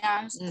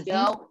Philistines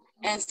girl,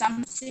 and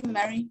Samson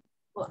married.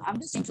 Well, I'm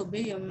just saying to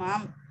obey your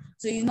mom,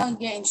 so you don't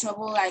get in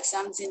trouble like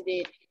Samson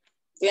did.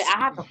 Yeah,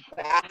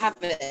 I have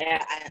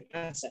an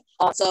answer.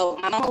 So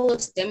my mom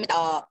always tell me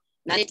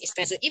knowledge is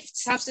So if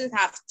Samson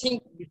have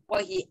think before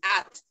he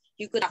act,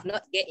 he could have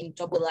not get in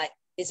trouble like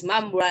his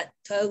mom would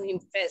tell him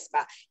first,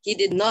 but he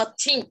did not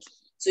think.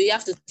 So you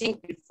have to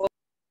think before.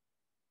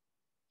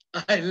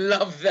 I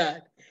love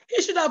that.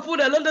 He should have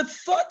put a lot of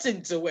thought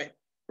into it,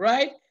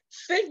 right?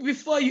 Think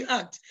before you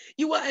act.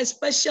 You are a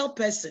special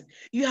person.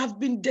 You have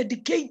been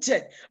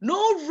dedicated.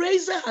 No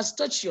razor has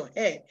touched your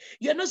head.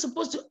 You're not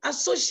supposed to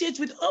associate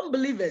with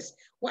unbelievers.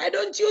 Why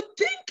don't you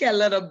think a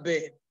little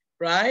bit,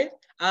 right?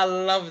 I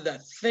love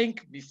that.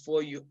 Think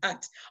before you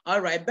act.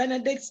 All right,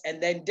 Benedict, and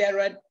then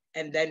Darren,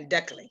 and then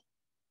Declan.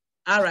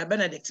 All right,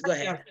 Benedict, go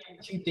ahead. I have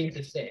two things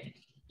to say.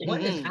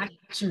 One is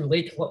actually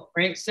related to what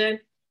Frank said.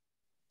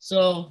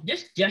 So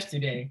just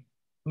yesterday,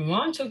 my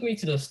mom took me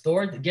to the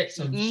store to get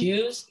some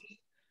shoes.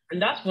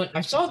 And that's when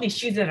I saw these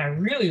shoes that I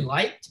really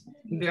liked.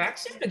 They're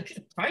actually at a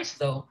good price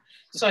though.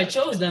 So I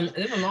chose them.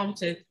 And then my mom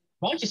said,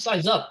 why don't you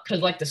size up?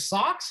 Because like the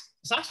socks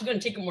are going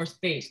to take up more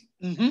space.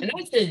 And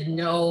I said,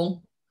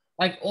 no,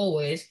 like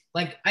always.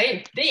 Like I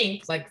didn't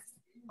think, like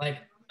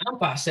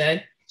Grandpa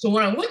said. So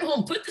when I went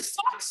home, put the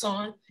socks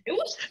on, it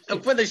was. I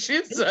put the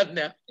shoes on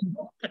now.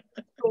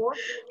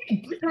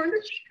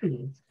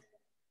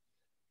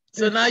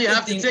 So now you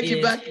have to take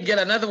it back and get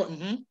another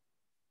one.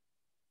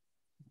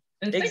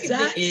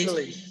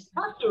 Exactly.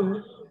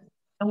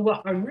 And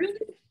what I really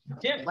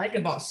didn't like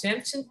about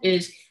Samson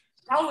is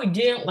how he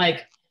didn't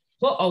like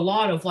put a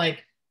lot of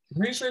like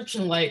research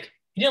and like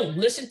he didn't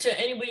listen to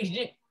anybody, he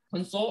didn't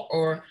consult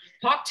or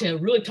talk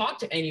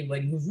to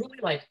anybody. He was really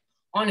like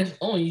on his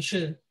own. You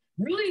should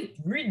really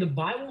read the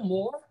Bible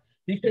more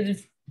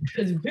because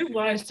here's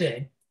what I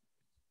said.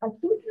 I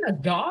think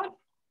that God,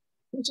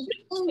 we should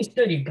only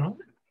study God,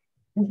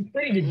 we should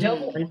study the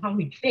devil and how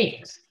he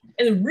thinks.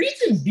 And the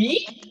reason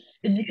being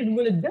is because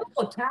when the devil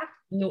attacks,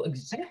 you know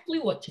exactly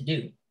what to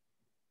do.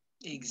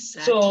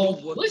 Exactly. So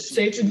let's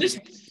say for this,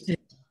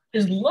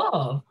 his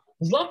love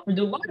for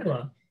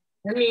Delilah.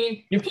 I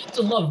mean, you're supposed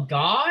to love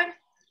God,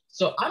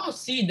 so I don't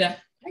see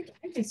that.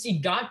 I can see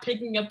God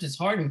picking up his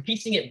heart and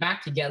piecing it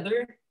back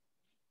together.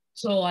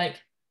 So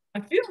like, I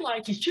feel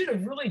like he should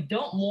have really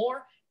done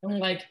more and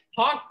like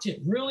talked to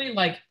really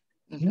like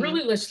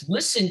really let's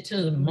listen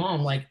to the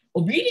mom. Like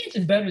obedience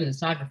is better than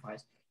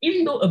sacrifice.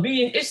 Even though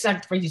obedience is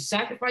sacrifice, he's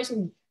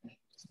sacrificing.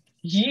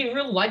 He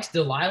really likes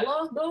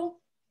Delilah though,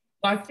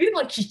 but I feel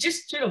like he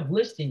just should have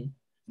listened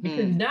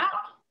because now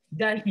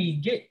that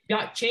he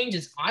got changed,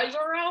 his eyes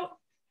are out.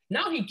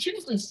 Now he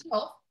kills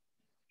himself.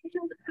 He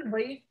kills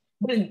everybody.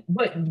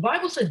 But the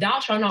Bible said, "Thou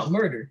shalt not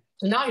murder."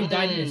 So now he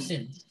died in his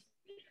sins.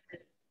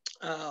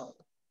 Oh,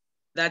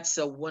 that's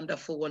a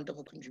wonderful,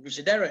 wonderful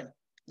contribution, Darren.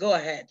 Go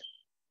ahead.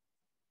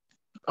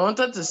 I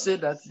wanted to say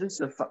that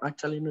this is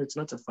actually no, it's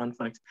not a fun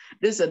fact.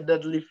 This is a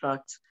deadly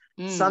fact.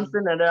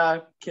 Samson and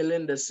her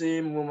killing the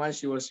same woman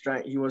he was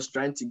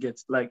trying to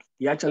get. Like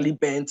he actually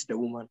burnt the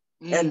woman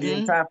and the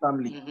entire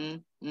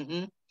family.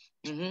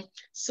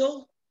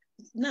 So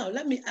now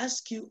let me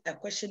ask you a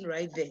question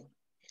right there.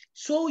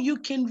 So you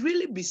can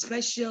really be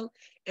special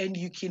and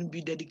you can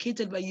be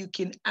dedicated, but you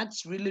can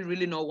act really,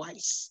 really not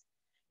wise.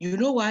 You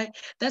know why?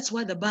 That's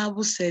why the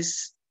Bible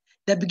says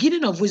the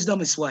beginning of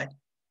wisdom is what?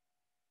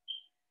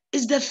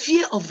 It's the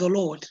fear of the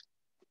Lord.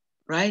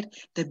 Right?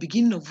 The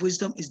beginning of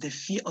wisdom is the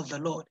fear of the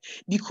Lord.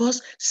 Because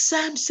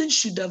Samson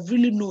should have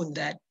really known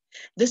that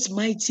this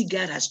mighty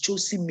God has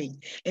chosen me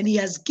and he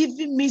has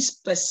given me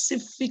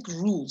specific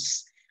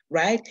rules,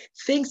 right?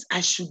 Things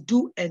I should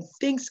do and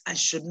things I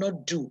should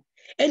not do.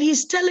 And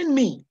he's telling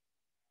me,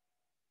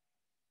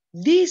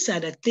 these are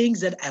the things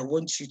that I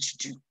want you to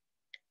do.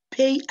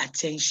 Pay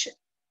attention.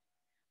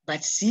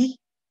 But see,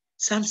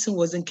 Samson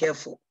wasn't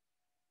careful.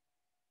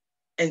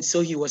 And so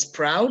he was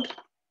proud.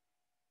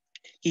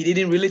 He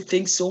didn't really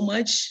think so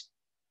much.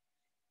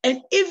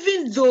 And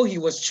even though he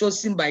was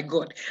chosen by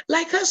God,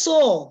 like us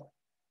all,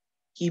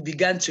 he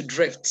began to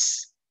drift.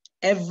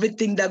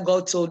 Everything that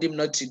God told him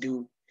not to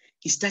do,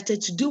 he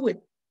started to do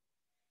it.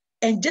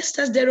 And just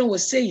as Darren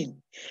was saying,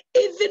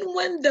 even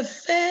when the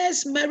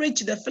first marriage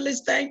to the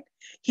Philistine,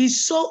 he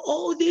saw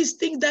all these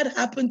things that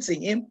happened to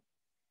him,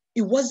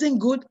 it wasn't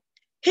good.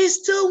 He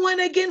still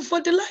went again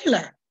for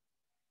Delilah.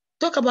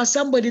 Talk about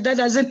somebody that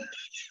doesn't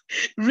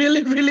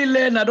really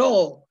learn at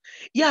all.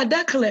 Yeah,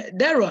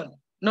 Darren.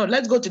 No,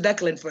 let's go to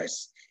Declan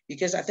first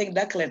because I think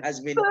Declan has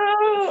been.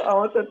 I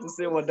wanted to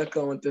say what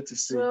Declan wanted to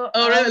say.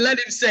 Really? Let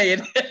him say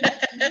it.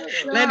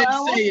 Let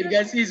him say it,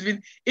 guys. He's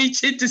been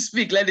itching to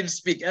speak. Let him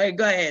speak. All right,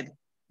 go ahead.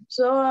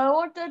 So I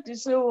wanted to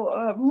say,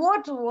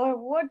 what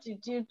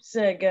did you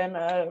say again?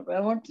 I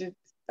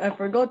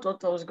forgot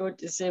what I was going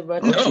to say,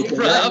 but No Okay, then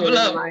let me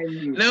problem. remind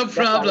you. No Better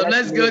problem. let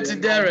Let's me go to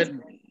remind Darren.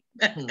 you.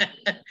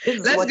 This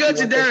is Let's what go you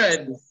to wanted to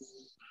Darren. say.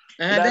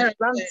 That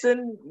Darren.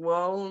 Samson,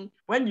 well,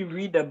 when you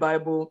read the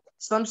Bible,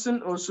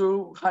 Samson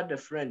also had a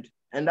friend,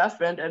 and that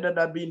friend ended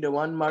up being the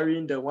one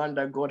marrying the one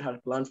that God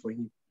had planned for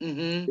him.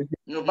 Mm-hmm.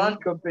 The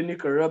bad company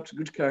corrupt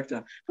good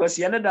character, because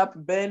he ended up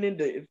burning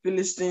the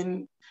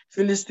Philistine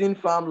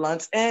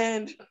farmlands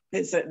and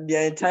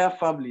their entire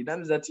family. That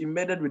means that he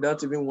murdered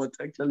without even what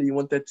actually he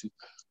wanted to.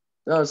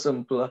 That was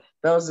some plan.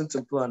 That wasn't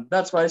a plan.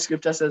 That's why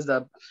scripture says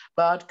that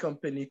bad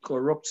company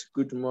corrupts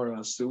good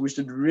morals. So we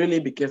should really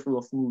be careful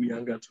of who we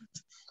hang out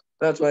with.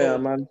 That's why our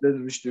man says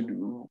we should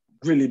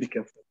really be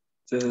careful.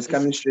 So it's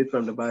coming straight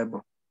from the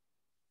Bible.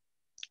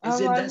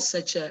 Isn't that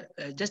such a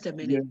just a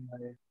minute?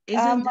 Yeah.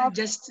 Isn't that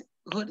just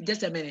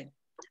a minute?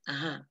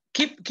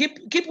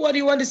 Keep what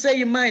you want to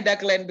say in mind,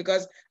 Declan,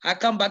 because I'll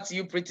come back to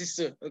you pretty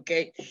soon.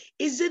 Okay.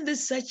 Isn't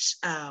this such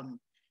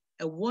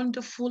a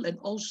wonderful and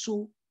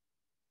also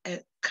a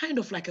kind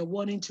of like a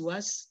warning to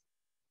us?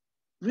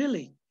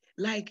 Really?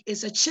 Like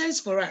it's a chance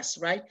for us,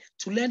 right,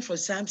 to learn from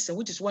Samson,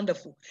 which is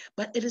wonderful.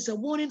 But it is a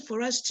warning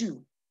for us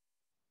too.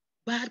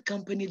 Bad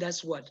company,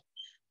 that's what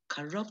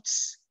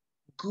corrupts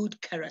good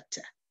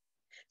character.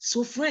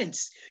 So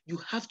friends, you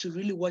have to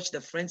really watch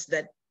the friends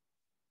that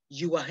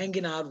you are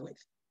hanging out with.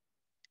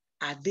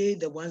 Are they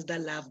the ones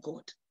that love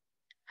God?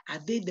 Are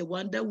they the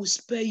ones that will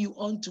spur you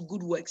on to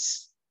good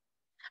works?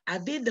 Are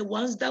they the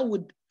ones that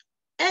would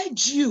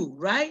urge you,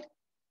 right?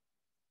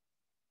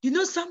 You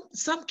know,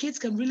 some kids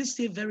can really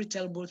say very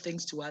terrible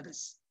things to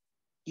others.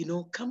 You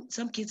know,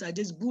 some kids are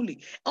just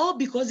bullying, all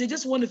because they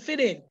just want to fit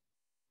in,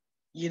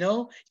 you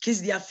know,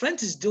 because their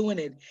friend is doing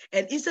it.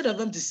 And instead of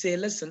them to say,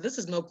 listen, this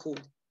is not cool,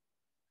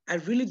 I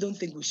really don't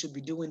think we should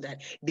be doing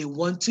that, they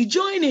want to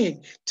join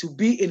in, to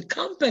be in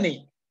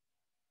company,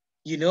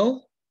 you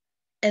know?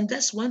 And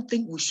that's one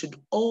thing we should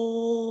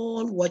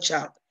all watch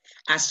out.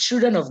 As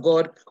children of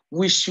God,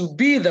 we should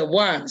be the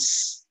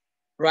ones,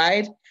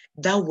 right,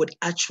 that would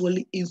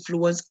actually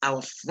influence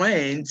our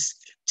friends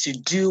to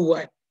do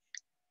what?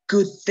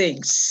 Good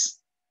things.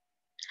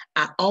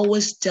 I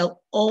always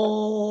tell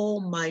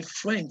all my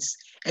friends,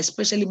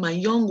 especially my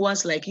young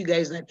ones like you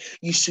guys, that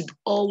you should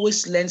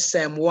always learn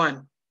Psalm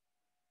 1,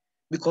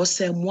 because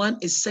Psalm 1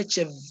 is such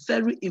a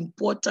very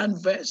important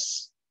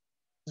verse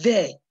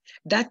there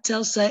that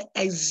tells us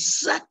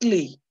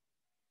exactly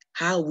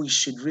how we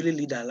should really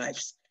lead our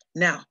lives.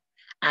 Now,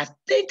 I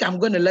think I'm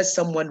going to let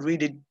someone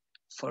read it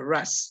for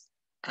us.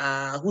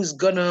 Who's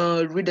going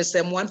to read the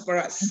Psalm 1 for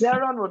us?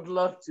 Darren would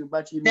love to,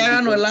 but he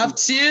Darren would love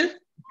to.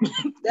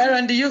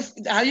 Darren,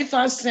 have you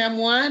found Psalm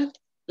 1?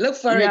 Look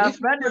for it. Yeah,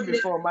 I've read it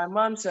before. My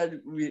mom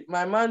told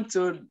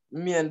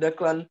me and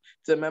Declan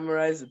to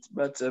memorize it,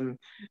 but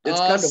it's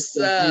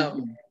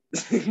awesome.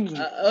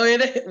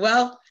 Kind of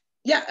well,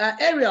 yeah,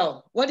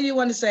 Ariel, what do you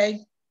want to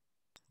say?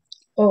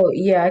 Oh,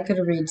 yeah, I could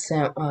read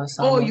Psalm.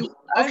 Oh, you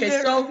okay?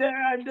 there.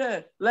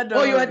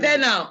 You are there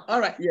now. All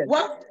right. Yes.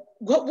 What?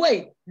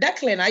 Wait,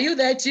 Declan, are you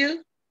there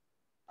too?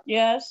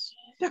 Yes.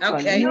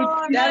 Okay.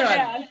 No, not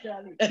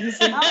actually.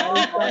 He's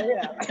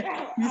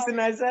in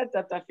Isaiah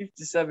chapter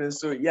 57,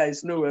 so yeah,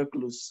 it's nowhere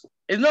close.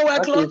 It's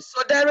nowhere close.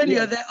 So Darren,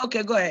 you're there.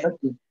 Okay, go ahead.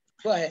 Okay.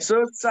 Go ahead.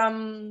 So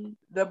Psalm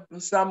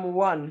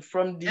 1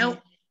 from the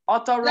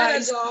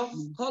authorized.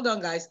 Hold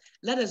on, guys.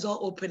 Let us all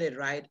open it,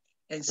 right?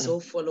 And so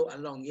follow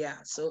along.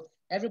 Yeah. So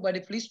everybody,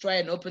 please try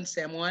and open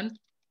Psalm 1.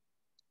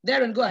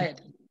 Darren, go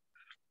ahead.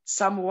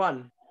 Psalm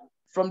 1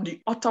 from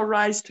the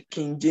authorized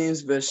King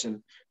James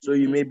Version. So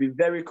you may be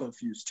very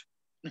confused.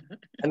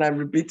 And I'm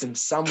repeating,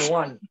 Psalm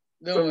 1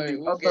 from the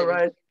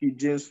authorized King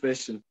James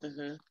Version.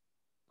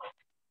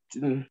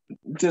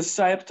 The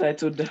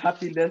subtitle, The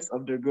Happiness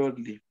of the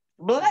Godly.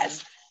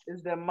 Blessed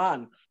is the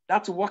man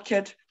that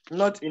walketh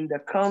not in the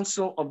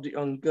counsel of the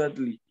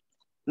ungodly,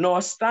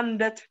 nor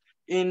standeth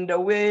in the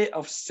way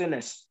of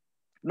sinners,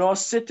 nor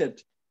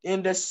sitteth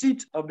in the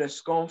seat of the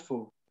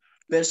scornful.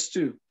 Verse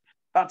 2,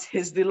 but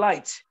his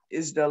delight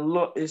is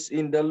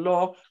in the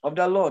law of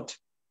the Lord,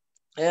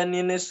 and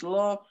in his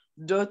law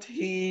doth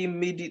he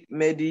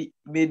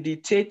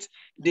meditate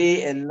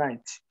day and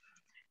night.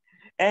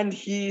 And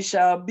he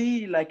shall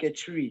be like a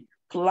tree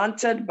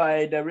planted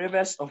by the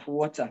rivers of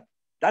water,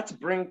 that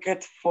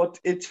bringeth forth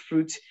its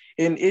fruit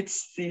in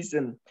its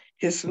season.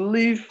 His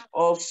leaf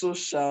also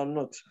shall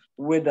not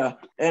wither,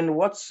 and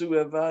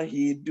whatsoever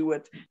he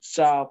doeth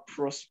shall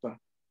prosper.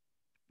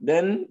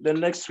 Then the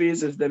next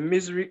phase is the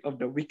misery of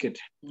the wicked.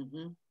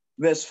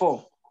 Verse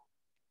 4,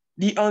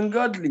 the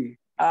ungodly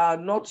are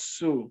not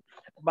so,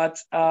 but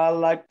are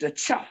like the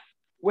chaff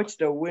which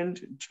the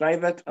wind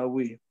driveth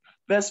away.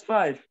 Verse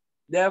 5,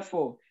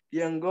 therefore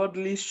the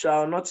ungodly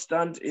shall not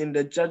stand in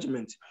the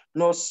judgment,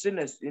 nor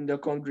sinners in the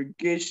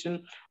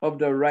congregation of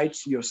the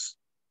righteous.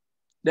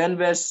 Then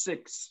verse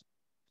 6,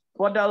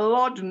 for the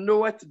Lord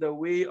knoweth the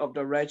way of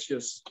the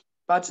righteous,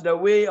 but the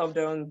way of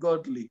the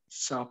ungodly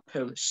shall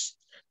perish.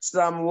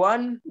 Psalm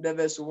 1, the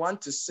verse 1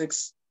 to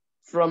 6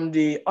 from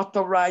the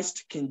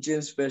Authorized King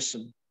James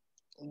Version.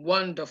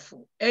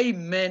 Wonderful.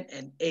 Amen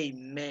and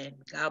amen.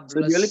 God So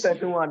the only bless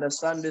person you. who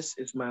understands this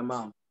is my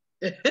mom.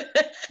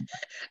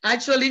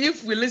 Actually,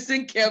 if we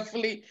listen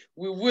carefully,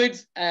 we would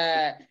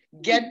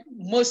get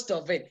most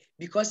of it,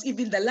 because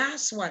even the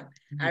last one,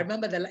 I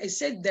remember it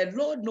said, the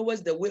Lord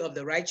knows the way of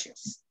the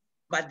righteous,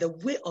 but the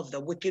way of the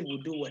wicked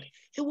will do what?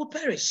 It will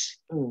perish,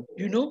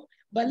 you know?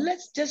 But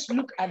let's just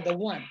look at the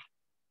one.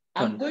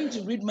 I'm going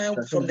to read mine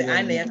from the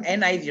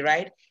NIV,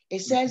 right?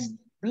 It says,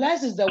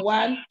 blessed is the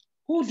one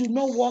who do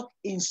not walk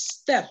in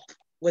step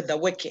with the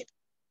wicked.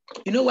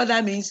 You know what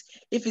that means?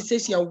 If it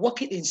says you're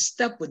walking in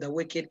step with the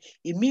wicked,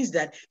 it means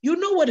that you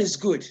know what is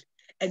good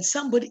and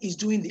somebody is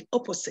doing the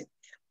opposite,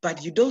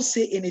 but you don't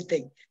say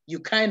anything. You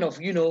kind of,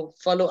 you know,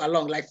 follow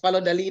along, like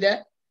follow the leader,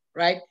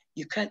 right?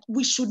 You can't,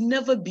 we should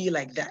never be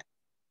like that,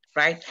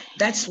 right?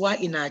 That's why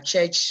in our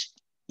church,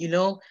 you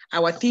know,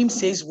 our theme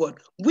says what?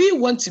 We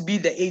want to be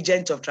the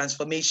agent of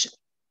transformation,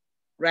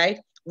 right?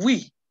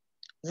 We,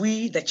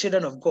 the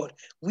children of God,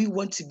 we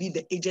want to be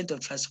the agent of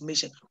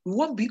transformation. We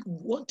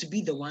want to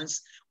be the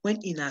ones when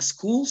in our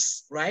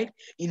schools, right?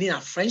 In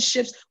our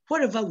friendships,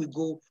 wherever we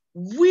go,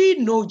 we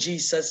know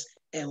Jesus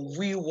and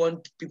we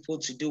want people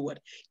to do what?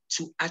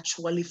 To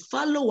actually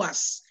follow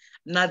us,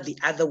 not the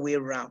other way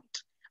around.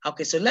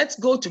 Okay, so let's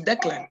go to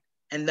Declan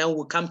and then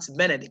we'll come to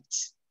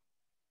Benedict.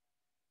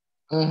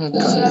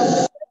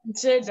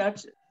 Say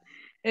that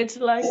it's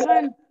like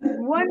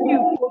when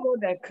you follow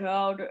the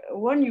crowd,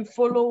 when you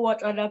follow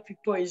what other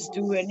people is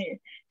doing,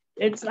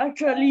 it's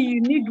actually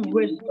you need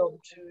wisdom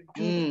to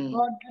do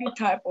godly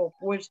type of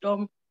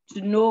wisdom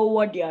to know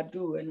what they are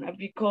doing,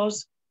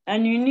 because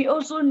and you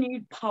also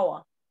need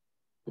power.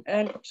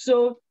 And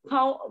so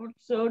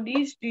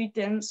these three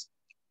things,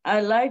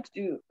 I like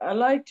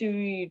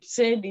to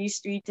say these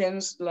three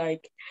things,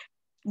 like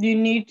you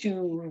need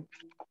to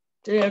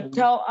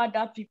tell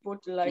other people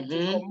to to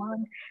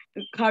command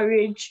the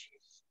courage,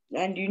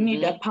 and you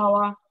need the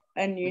power,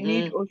 and you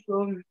need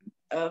also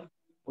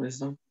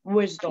wisdom,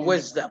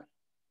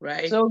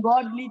 right? So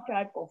godly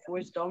type of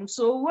wisdom.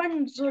 So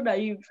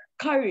that you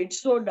courage,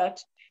 so that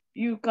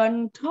you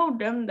can tell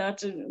them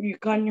that you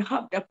can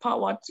have the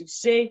power to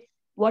say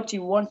what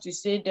you want to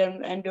say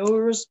them, and they will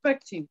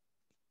respect you.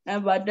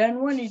 But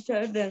then when you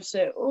tell them,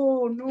 say,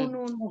 oh,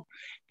 no,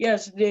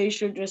 yes, they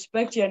should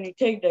respect you and you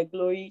take the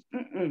glory.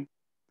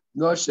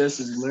 God shares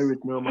his glory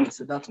with no man.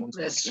 So that's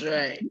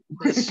right.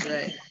 That's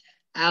right.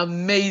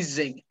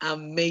 Amazing.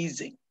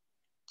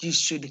 You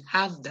should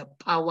have the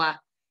power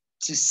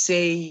to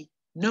say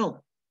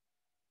no.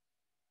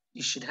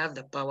 You should have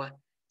the power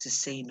to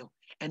say no.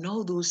 And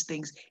all those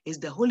things is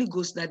the Holy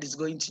Ghost that is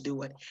going to do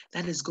what?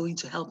 That is going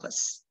to help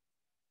us,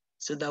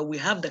 so that we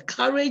have the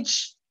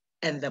courage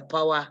and the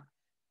power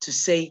to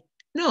say,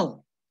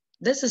 no,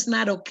 this is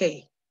not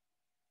okay.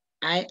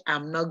 I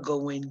am not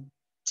going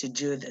to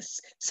do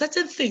this.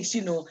 Certain things,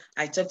 you know,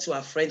 I talk to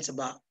our friends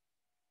about,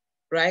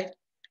 right?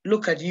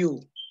 Look at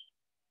you,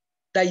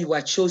 that you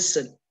are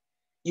chosen.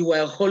 You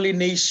are a holy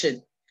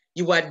nation.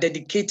 You are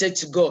dedicated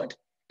to God.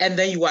 And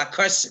then you are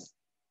cursing.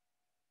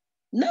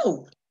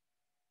 No.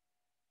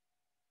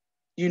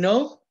 You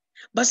know?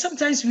 But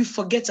sometimes we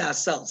forget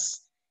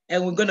ourselves.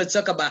 And we're going to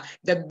talk about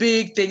the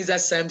big things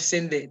that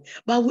Samson did.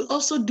 But we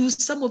also do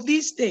some of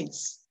these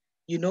things.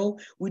 You know,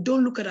 we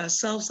don't look at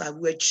ourselves as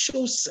we're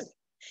chosen.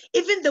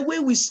 Even the way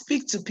we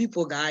speak to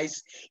people,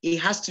 guys, it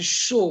has to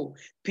show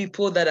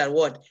people that are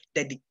what?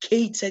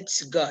 Dedicated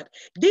to God.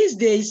 These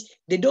days,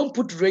 they don't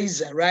put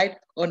razor, right,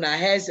 on our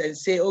heads and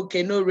say,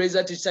 okay, no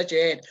razor to touch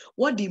your head.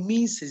 What it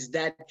means is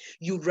that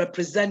you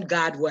represent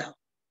God well.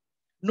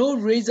 No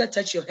razor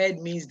touch your head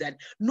means that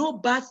no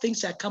bad things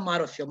shall come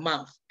out of your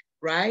mouth,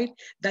 right?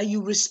 That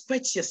you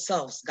respect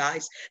yourselves,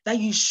 guys, that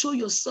you show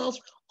yourself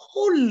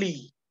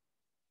holy,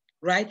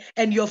 right?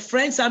 And your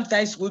friends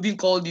sometimes will be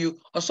called you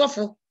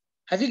Osofo.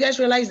 Have you guys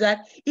realized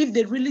that? If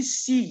they really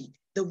see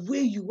the way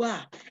you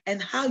are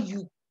and how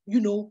you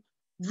know,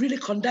 really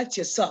conduct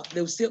yourself,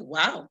 they'll say,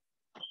 wow,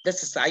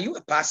 are you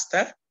a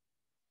pastor?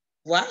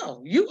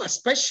 Wow, you are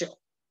special.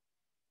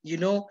 You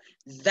know,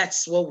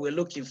 that's what we're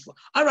looking for.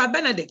 All right,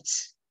 Benedict.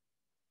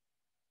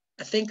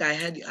 I think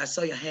I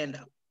saw your hand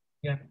up.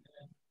 Yeah.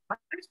 I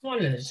just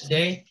want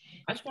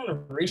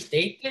to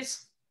restate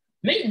this.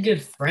 Make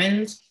good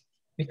friends,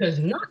 because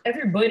not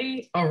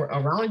everybody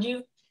around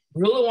you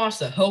really wants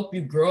to help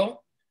you grow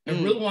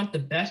and really want the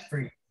best for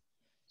you.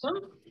 Some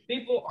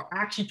people are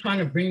actually trying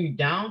to bring you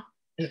down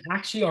and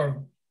actually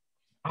are,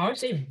 I would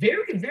say,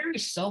 very, very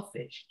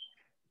selfish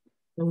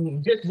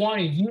and just want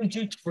to use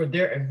you for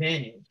their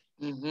advantage.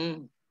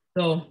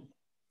 So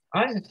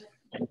I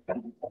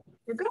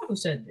forgot who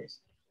said this.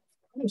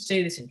 I'm going to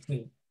say this in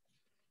tweet.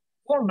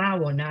 For my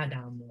will not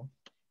down more.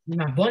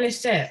 My bonus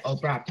said, oh,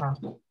 Brad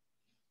Papa,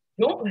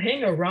 don't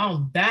hang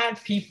around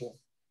bad people.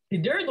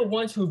 They're the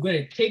ones who are going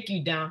to take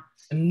you down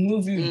and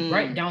move you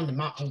right down the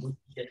mountain with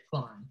you just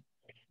climb.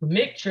 So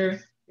make sure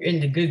you're in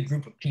the good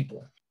group of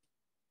people.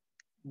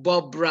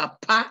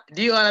 Bobrapa,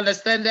 do you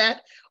understand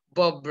that?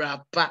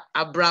 Bobrapa,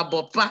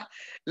 abrabopa,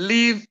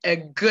 live a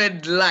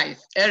good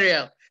life.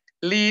 Ariel,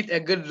 lead a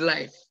good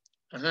life.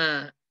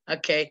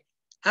 Okay.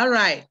 All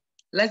right.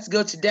 Let's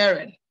go to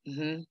Darren.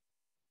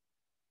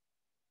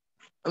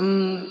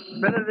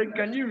 Benedict,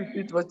 can you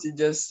repeat what you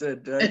just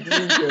said? I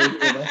didn't hear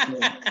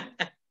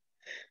it.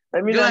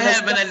 I mean, go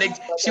ahead, Benedict.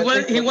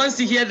 He wants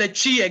to hear the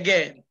tree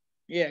again.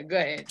 Yeah, go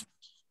ahead.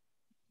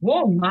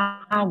 Wo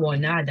ma wo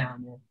nada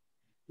mo.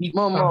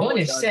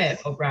 Ibone se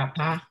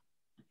obrapa.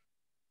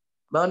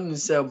 Man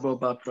se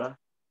obrapa.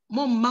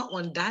 Mo ma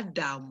on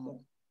dada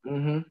mo.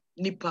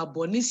 Nipa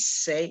boni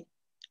se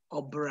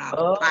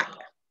obrapa.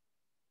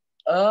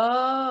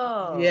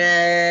 Oh.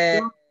 Yeah.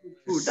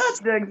 Food. That's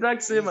the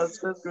exact same as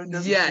First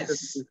Corinthians.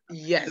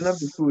 Yes. Not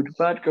the food.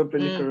 Bad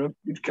company corrupts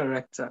good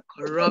character.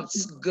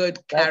 Corrupts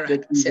good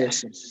character.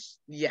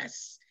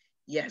 Yes.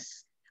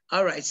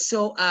 All right.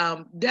 So,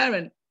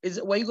 Darren,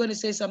 were you going to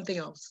say something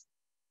else?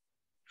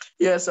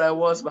 Yes, I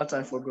was, but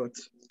I forgot.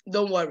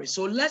 Don't worry.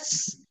 So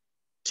let's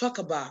talk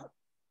about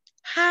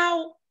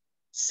how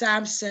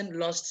Samson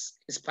lost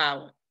his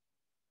power.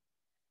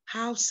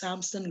 How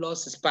Samson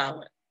lost his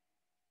power.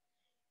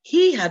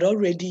 He had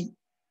already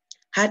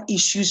had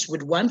issues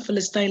with one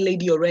Philistine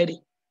lady already.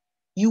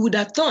 You would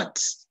have thought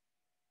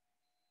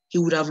he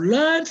would have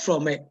learned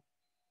from it.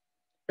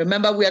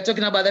 Remember, we are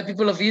talking about the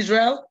people of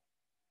Israel.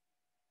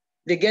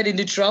 They get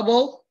into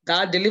trouble,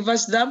 God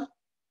delivers them,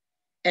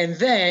 and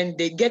then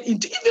they get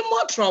into even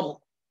more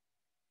trouble,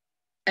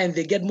 and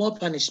they get more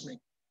punishment.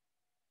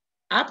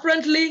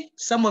 Apparently,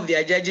 some of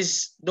their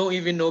judges don't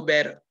even know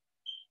better.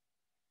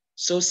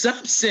 So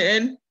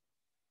Samson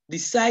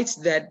decides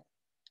that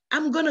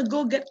I'm going to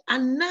go get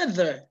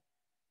another,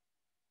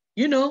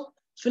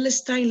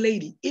 Philistine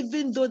lady,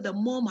 even though the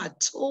mom had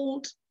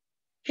told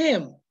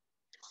him,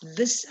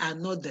 these are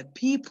not the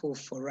people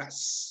for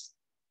us,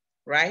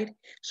 right?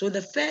 So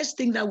the first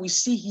thing that we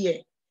see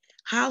here,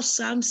 how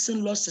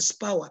Samson lost his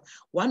power,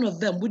 one of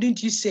them,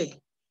 wouldn't you say,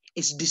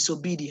 is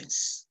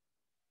disobedience,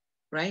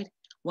 right?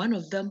 One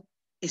of them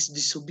is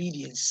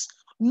disobedience.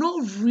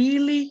 Not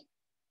really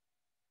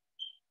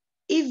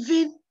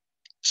even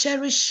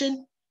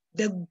cherishing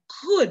the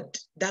good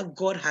that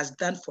God has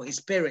done for his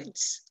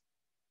parents,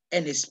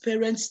 and his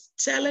parents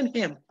telling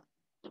him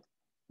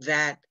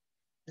that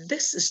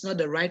this is not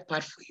the right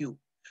path for you.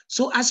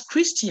 So as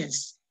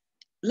Christians,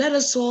 let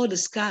us all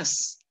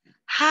discuss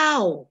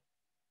how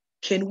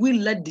can we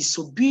let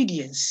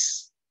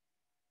disobedience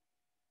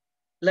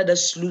let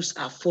us lose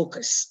our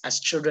focus as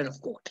children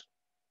of God.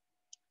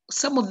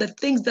 Some of the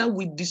things that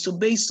we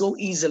disobey so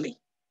easily,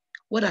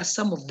 what are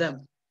some of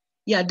them?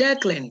 Yeah,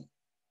 Declan.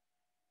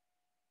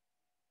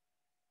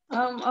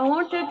 I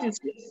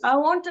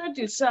wanted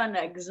to say an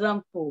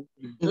example.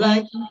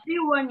 Like, you see,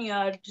 when you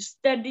are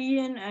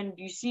studying and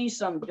you see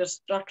some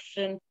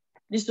distraction,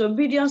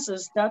 disobedience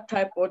is that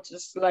type of,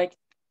 it's like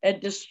a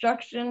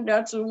distraction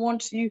that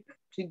wants you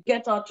to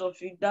get out of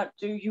it, that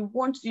he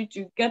wants you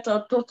to get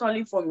out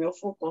totally from your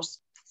focus.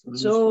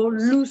 So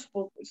lose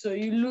focus. So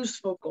you lose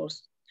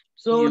focus.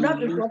 So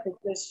that is what it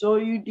is. So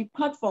you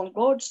depart from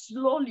God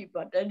slowly,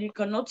 but then you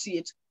cannot see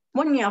it.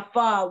 When you are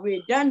far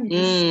away, then you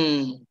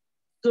see.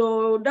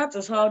 So that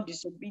is how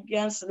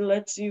disobedience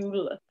lets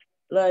you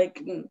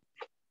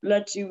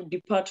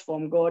depart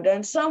from God.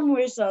 And some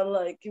ways are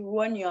like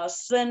when you are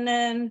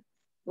sinning,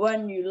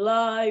 when you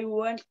lie,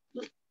 when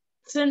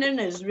sinning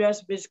is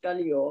just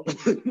basically your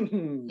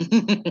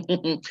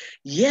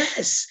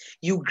yes,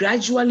 you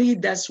gradually,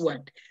 that's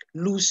what,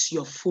 lose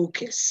your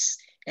focus,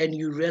 and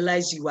you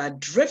realize you are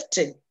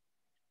drifting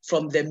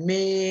from the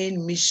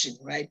main mission,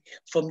 right?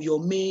 From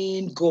your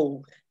main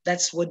goal.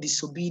 That's what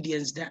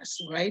disobedience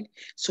does, right?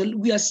 So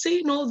we are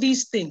saying all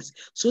these things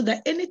so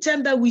that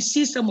anytime that we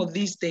see some of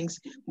these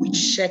things, we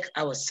check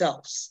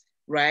ourselves,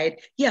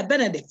 right? Yeah,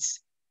 Benedict,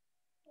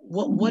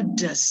 what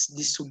does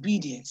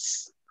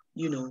disobedience,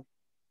 do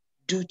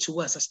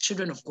to us as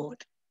children of God?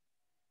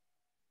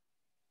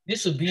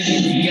 Disobedience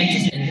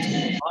gets us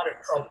into a lot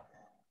of trouble.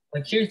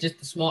 Like, here's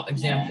just a small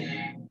example.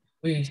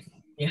 When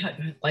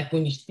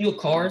you steal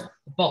cars,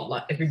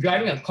 if you're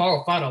driving a car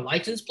without a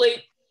license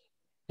plate,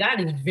 that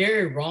is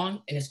very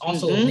wrong, and it's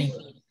also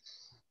illegal. So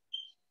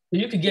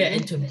you could get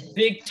into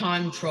big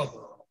time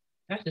trouble.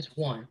 That's just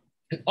one.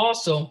 And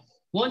also,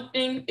 one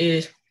thing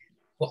is,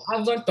 well,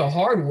 I've learned the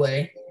hard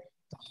way.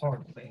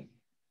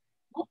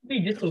 Don't be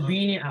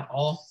disobedient at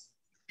all.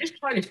 Just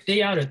try to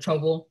stay out of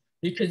trouble,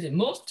 because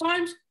most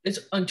times it's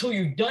until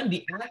you've done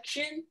the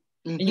action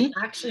and you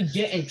actually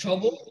get in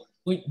trouble,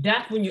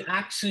 that's when you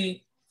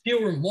actually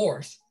feel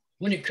remorse,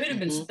 when it could have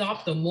been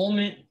stopped the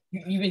moment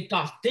you even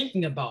thought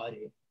thinking about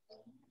it.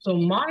 So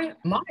my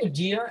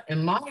idea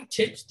and my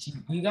tips to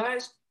you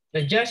guys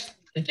are just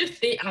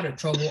stay out of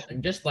trouble,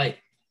 and just like,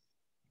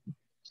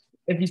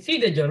 if you see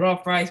the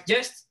jollof rice,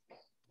 just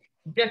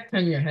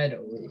turn your head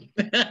away.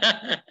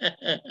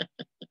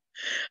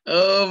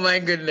 Oh my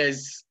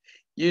goodness.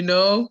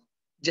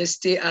 Just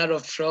stay out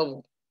of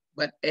trouble.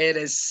 But it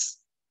is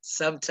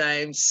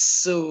sometimes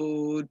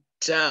so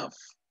tough,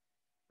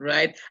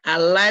 right? I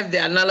like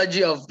the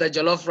analogy of the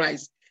jollof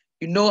rice.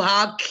 You know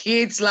how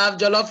kids love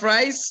jollof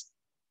rice?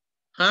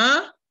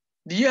 Huh?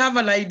 Do you have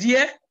an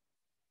idea?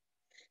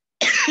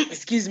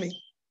 Excuse me.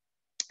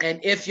 And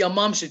if your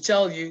mom should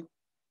tell you,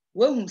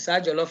 when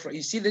jollof rice,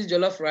 you see this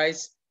jollof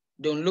rice,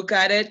 don't look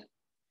at it,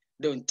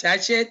 don't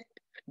touch it,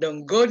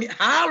 don't go.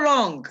 How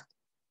long?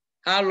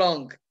 How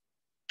long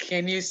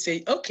can you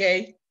say,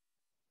 okay,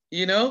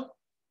 you know,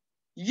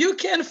 you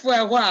can for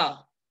a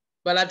while,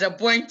 but at a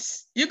point,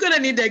 you're going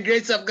to need the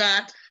grace of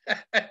God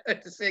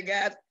to say,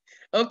 God,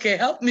 okay,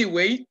 help me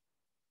wait,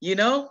 you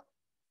know?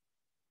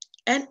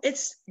 And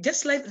it's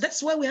just like,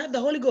 that's why we have the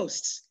Holy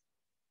Ghost,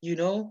 you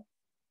know?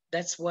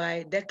 That's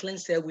why Declan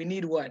said we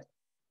need what?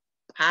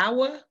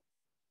 Power.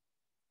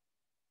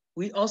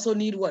 We also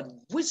need what?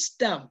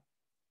 Wisdom,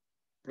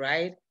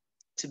 right?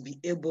 To be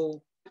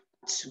able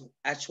to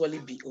actually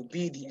be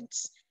obedient.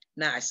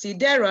 Now, I see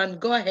Darren,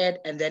 go ahead,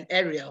 and then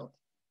Ariel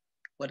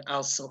would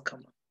also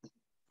come up.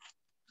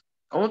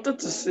 I wanted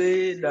to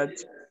say that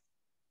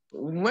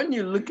when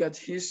you look at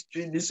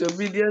history,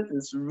 disobedience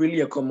is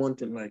really a common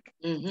thing, like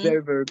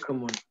very, very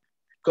common.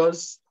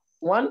 Because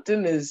one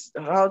thing is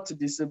how to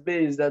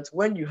disobey is that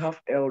when you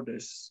have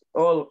elders,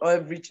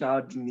 every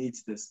child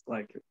needs this,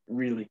 like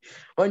really.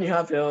 When you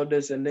have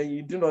elders and then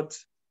you do not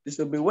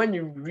disobey, when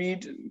you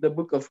read the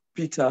book of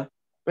Peter,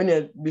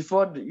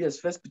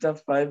 First Peter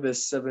 5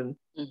 verse 7,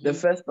 the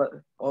first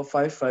part, or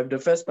 5:5, the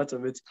first part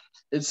of it,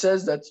 it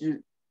says that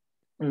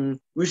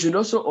we should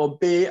also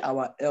obey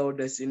our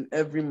elders in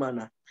every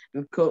manner.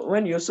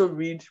 When you also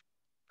read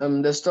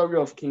the story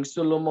of King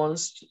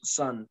Solomon's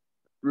son,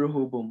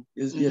 Rehoboam,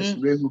 yes,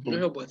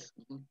 Rehoboam.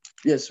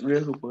 Yes,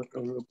 Rehoboam.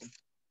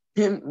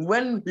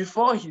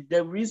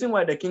 The reason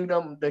why the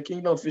kingdom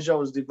of Israel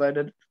was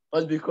divided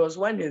was because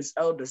when his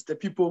elders, the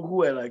people who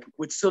were like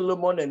with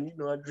Solomon and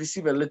had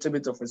received a little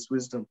bit of his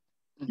wisdom,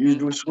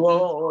 you swore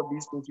all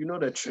these things,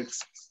 the tricks.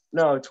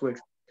 Now it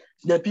works.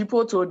 The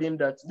people told him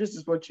that this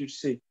is what you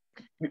say.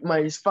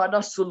 My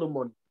father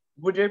Solomon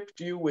would rape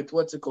you with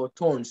what's it called,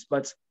 thorns,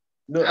 but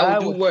no, I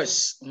would do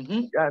worse.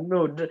 Yeah,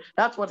 no,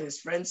 that's what his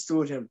friends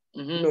told him.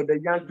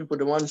 The young people,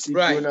 the ones he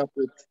grown up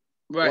with,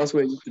 ones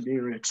were used to being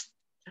rich.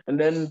 And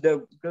then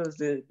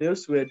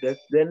those were deaf.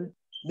 Then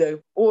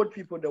the old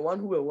people, the one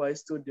who were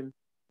wise, told him,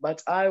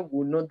 but I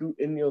will not do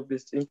any of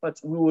this. In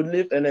fact, we will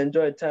live and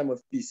enjoy a time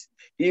of peace.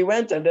 He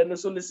went and then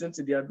also listened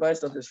to the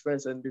advice of his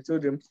friends, and they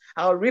told him,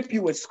 I'll rape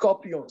you with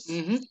scorpions.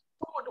 Who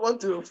would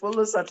want to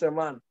follow such a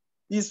man?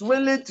 He's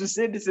willing to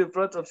say this in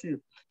front of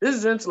you. This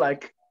isn't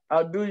like,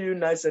 I'll do you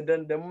nice, and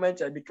then the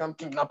moment I become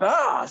king,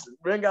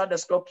 bring out the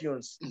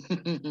scorpions.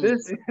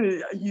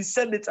 He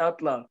said it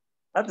out loud.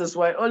 That is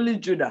why only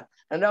Judah,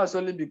 and that was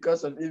only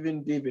because of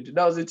even David.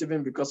 That wasn't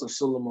even because of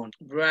Solomon.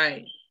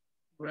 Right.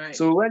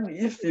 So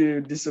if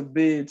you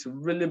disobey, it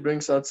really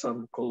brings out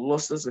some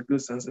colossal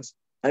circumstances.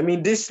 I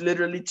mean, this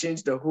literally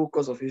changed the whole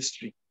course of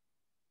history.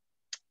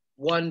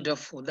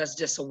 Wonderful. That's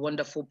just a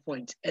wonderful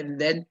point. And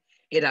then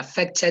it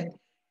affected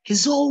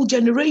his whole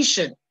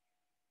generation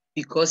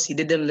because he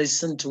didn't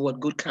listen to what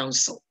good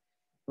counsel.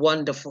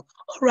 Wonderful.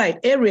 All right,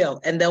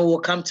 Ariel, and then we'll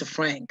come to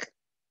Frank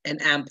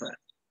and Amber.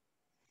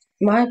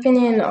 My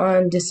opinion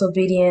on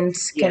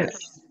disobedience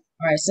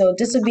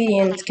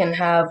disobedience can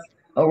have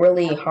a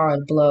really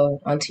hard blow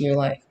onto your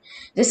life.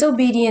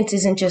 Disobedience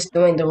isn't just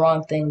doing the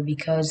wrong thing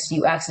because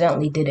you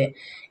accidentally did it.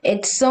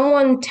 It's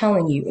someone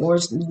telling you or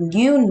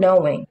you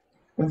knowing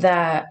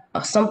that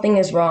something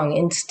is wrong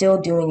and still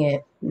doing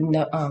it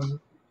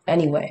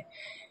anyway.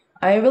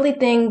 I really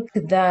think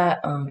that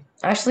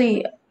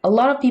actually a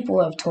lot of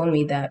people have told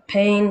me that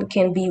pain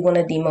can be one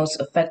of the most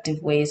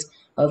effective ways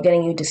of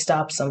getting you to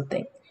stop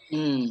something.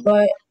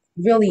 But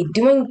really,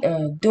 doing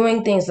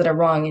things that are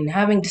wrong and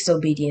having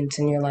disobedience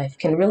in your life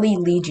can really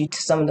lead you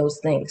to some of those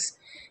things.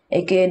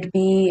 It could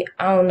be,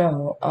 I don't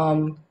know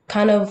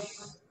how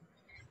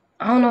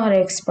to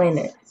explain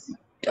it.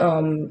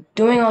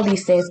 Doing all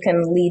these things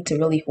can lead to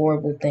really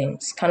horrible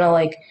things. Kind of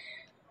like,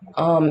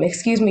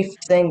 excuse me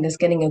for saying this,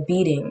 getting a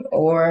beating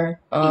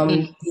or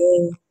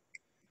being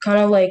kind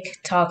of like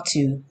talked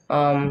to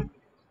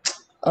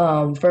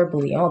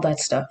verbally, all that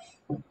stuff.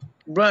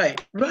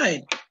 Right.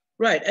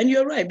 And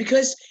you're right,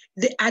 because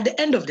at the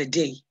end of the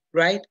day,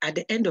 right? At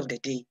the end of the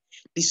day,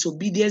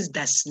 disobedience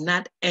does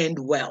not end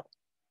well.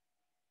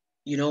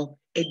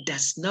 It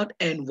does not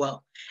end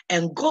well.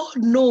 And God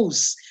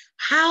knows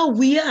how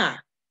we are,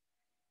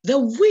 that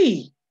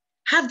we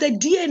have the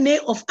DNA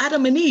of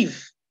Adam and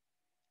Eve,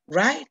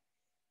 right?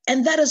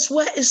 And that is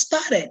where it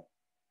started.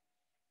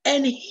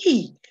 And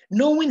he,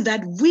 knowing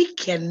that we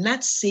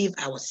cannot save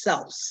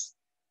ourselves,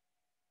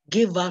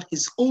 gave out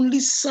his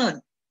only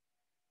son,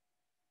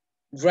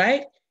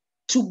 right?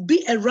 To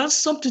be a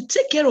ransom to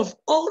take care of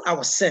all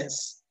our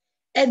sins.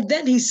 And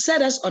then he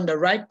set us on the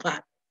right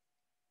path.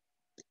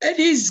 And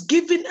he's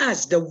giving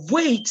us the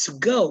way to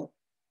go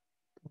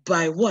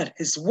by what?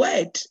 His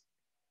word.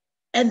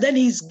 And then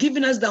he's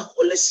giving us the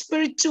Holy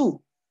Spirit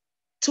too,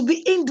 to be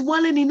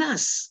indwelling in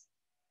us.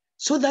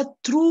 So that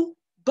through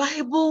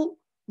Bible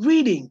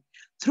reading,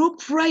 through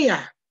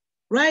prayer,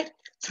 right?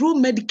 Through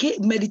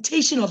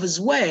meditation of his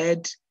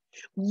word,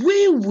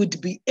 we would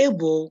be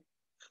able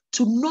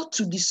to not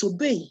to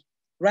disobey,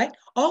 right?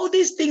 All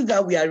these things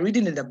that we are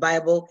reading in the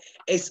Bible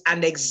is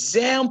an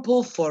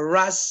example for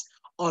us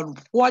on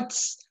what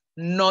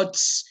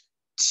not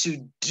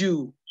to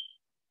do,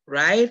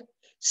 right?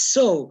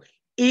 So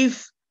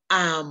if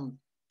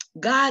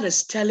God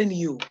is telling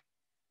you,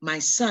 my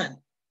son,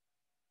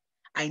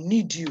 I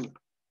need you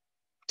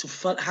to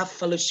have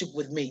fellowship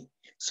with me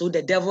so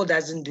the devil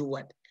doesn't do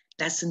what?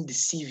 Doesn't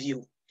deceive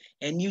you.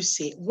 And you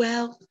say,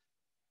 well,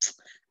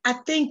 I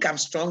think I'm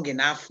strong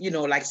enough,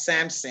 like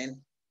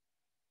Samson.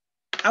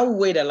 I'll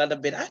wait a little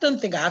bit. I don't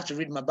think I have to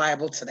read my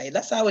Bible today.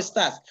 That's how it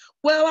starts.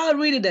 Well, I'll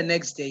read it the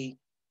next day.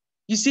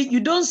 You see, you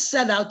don't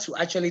set out to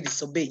actually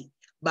disobey,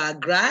 but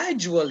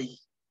gradually,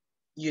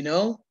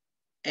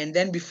 and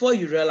then before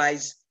you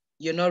realize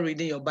you're not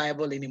reading your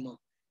Bible anymore,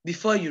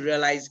 before you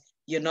realize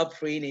you're not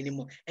praying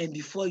anymore, and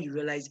before you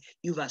realize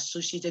you've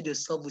associated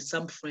yourself with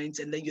some friends,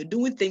 and then you're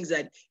doing things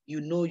that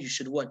you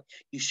should what?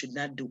 You should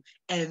not do.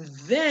 And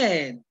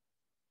then,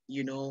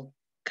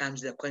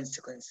 comes the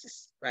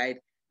consequences, right?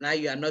 Now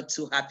you are not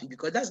too happy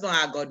because that's not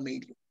how God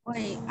made you.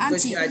 Wait,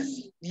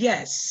 Auntie.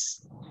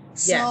 Yes.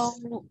 So yes.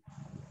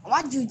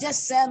 What you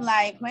just said,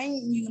 like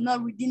when you're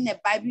not reading the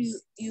Bible,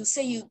 you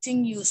say you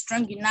think you're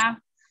strong enough.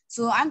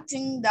 So I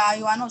think that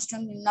you are not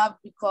strong enough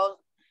because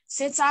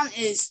Satan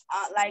is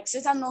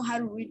Satan knows how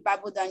to read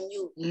Bible than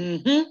you.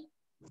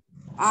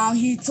 Mm-hmm.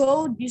 He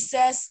told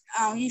Jesus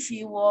if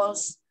he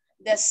was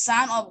the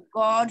Son of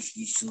God,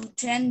 he should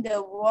turn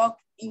the rock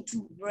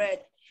into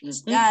bread.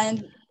 Mm-hmm.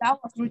 And that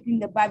was written in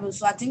the Bible.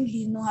 So I think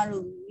he knows how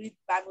to read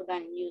Bible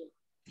than you.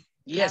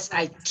 Yes,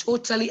 I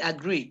totally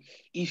agree.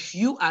 If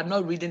you are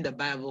not reading the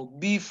Bible,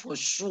 be for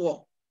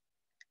sure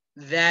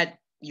that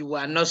you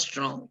are not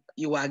strong.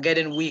 You are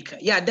getting weaker.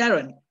 Yeah,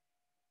 Darren.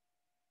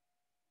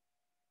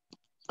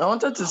 I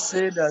wanted to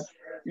say that,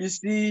 you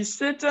see,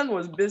 Satan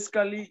was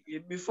basically,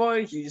 before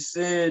he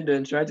said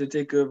and tried to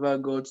take over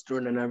God's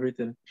throne and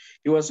everything,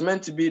 he was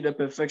meant to be the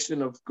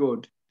perfection of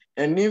God.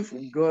 And if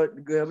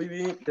God,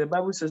 the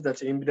Bible says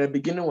that in the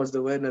beginning was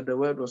the Word, and the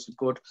Word was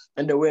God,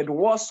 and the Word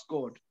was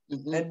God.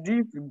 Mm-hmm. And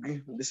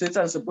if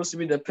Satan is supposed to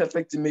be the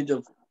perfect image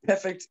of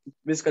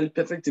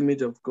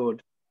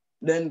God,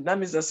 then that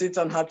means that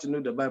Satan had to know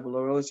the Bible,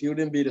 or else he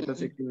wouldn't be the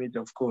perfect image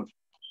of God.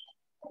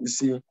 You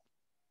see,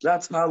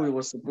 that's how it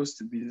was supposed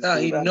to be. So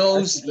he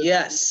knows,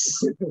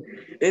 yes.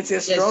 It's a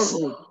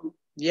stronghold.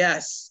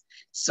 Yes.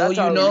 So that's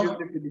how he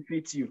used it to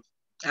defeat you.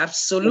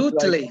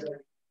 Absolutely.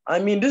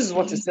 This is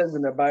what it says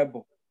in the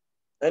Bible.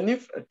 And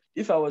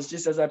if I was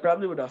Jesus, I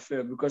probably would have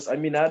failed because I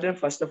hadn't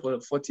fasted for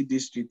 40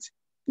 days straight.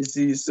 You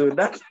see, so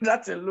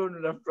that alone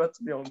would have brought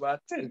me on bad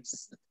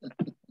terms.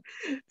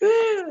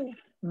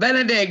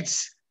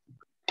 Benedict,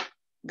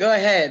 go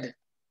ahead.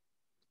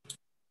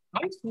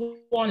 I just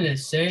want to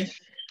say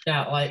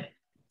that,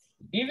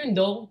 even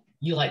though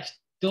you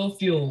still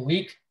feel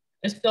weak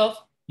and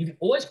stuff, you can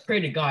always pray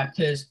to God.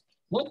 Because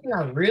one thing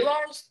I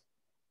realized,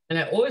 and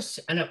I always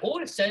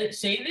say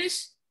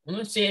this, I'm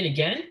gonna say it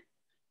again.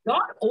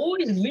 God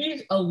always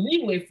leaves a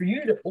leeway for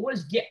you to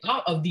always get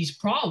out of these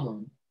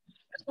problems.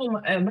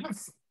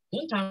 That's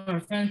one time my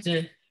friend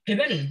said, "Hey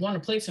Ben, want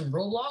to play some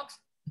Roblox,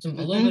 a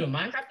little bit of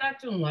Minecraft?"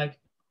 Actually, I'm like,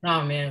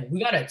 "Nah, man, we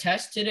got a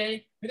test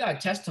today. We got a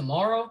test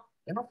tomorrow.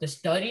 You have to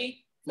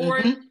study for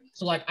it,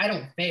 so I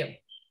don't fail."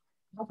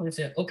 I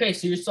said, "Okay,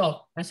 so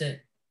yourself." I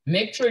said,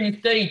 "Make sure you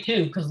study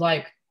too, because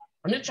I'm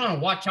just trying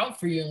to watch out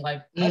for you, and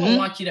I don't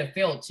want you to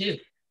fail too."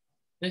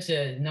 They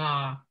said,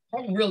 "Nah, I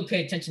don't really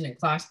pay attention in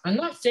class." I'm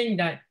not saying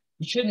that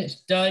you shouldn't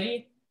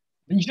study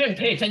and you shouldn't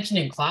pay attention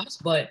in class,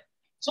 but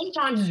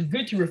sometimes it's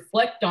good to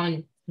reflect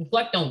on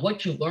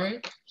what you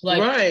learned. So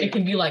It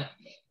can be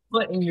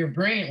put in your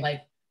brain.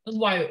 That's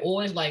why I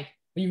always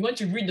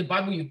once you read the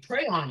Bible, you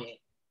pray on it.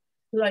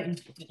 So,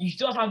 you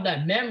still have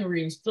that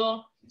memory and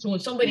stuff. So when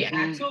somebody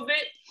asks you of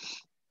it,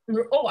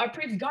 oh, I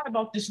prayed to God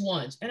about this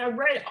once, and I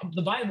read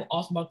the Bible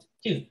also about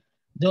it too.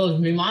 Those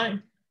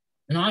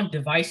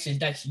non-devices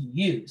that you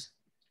use.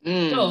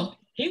 So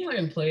he went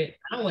and played,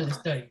 I went to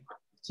study.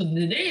 So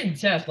the day of the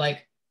test,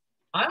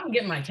 I don't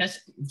get my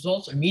test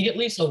results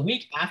immediately. So a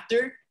week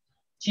after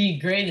she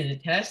graded the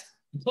test,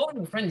 he told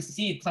my friend to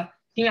see it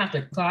came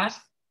after class.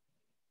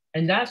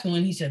 And that's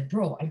when he said,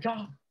 "Bro, I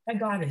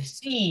got a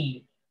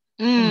C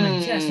in my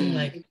test." I'm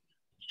like, "You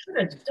should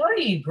have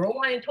studied, bro.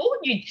 I told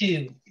you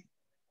to."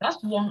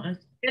 That's one.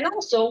 And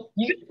also,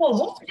 you get the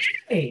whole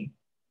day.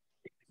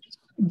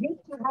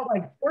 Get for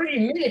about 30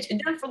 minutes, and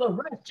then for the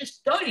rest, just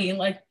study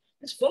and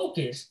just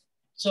focus.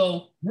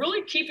 So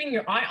really keeping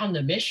your eye on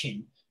the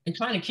mission and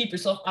trying to keep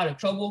yourself out of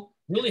trouble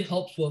really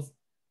helps with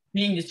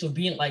being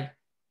disobedient.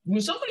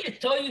 When somebody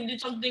tells you to do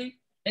something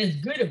and it's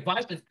good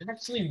advice that's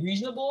actually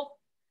reasonable,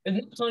 and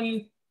not telling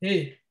you,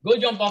 "Hey, go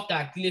jump off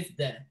that cliff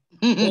there,"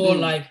 or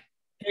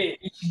 "Hey,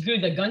 it's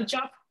good the gun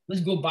shop,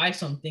 let's go buy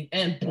something,"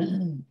 and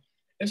boom.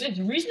 If it's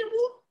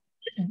reasonable,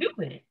 just do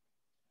it.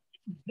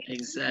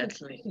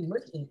 Exactly.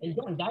 Listen and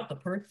don't doubt the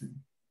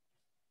person.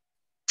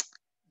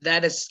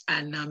 That is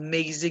an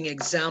amazing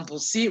example.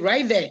 See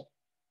right there.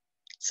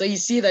 So you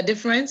see the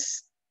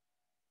difference?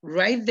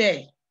 Right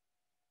there.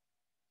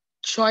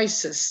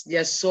 Choices, they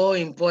are so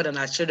important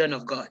as children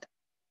of God.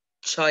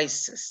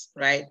 Choices,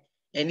 right?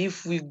 And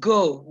if we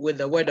go with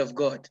the word of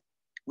God,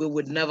 we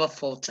would never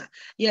falter.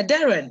 Yeah,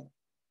 Darren.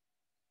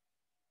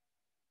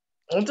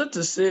 I wanted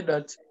to say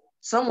that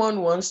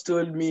someone once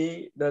told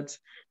me that,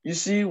 you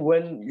see,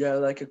 when you're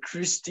like a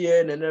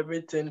Christian and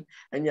everything,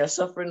 and you're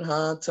suffering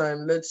hard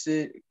time, let's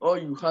say all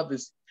you have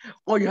is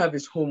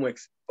homework.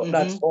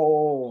 That's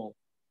all.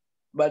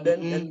 But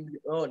then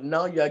and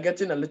now you are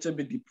getting a little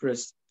bit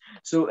depressed.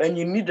 So, and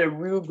you need a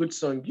real good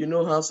song. You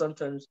know how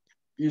sometimes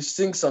you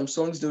sing some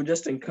songs, they'll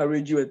just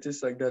encourage you and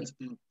things like that.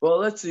 Well,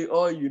 let's say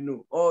all you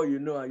know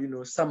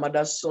are, some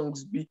other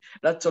songs be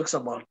that talks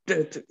about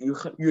death.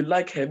 You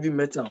like heavy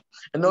metal,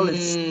 and all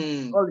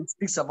it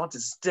speaks about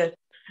is death.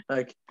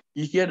 Like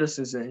you hear this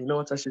and say, you know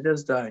what, I should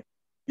just die.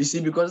 You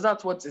see, because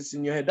that's what is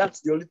in your head.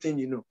 That's the only thing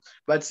you know.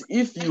 But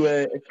if you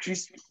were a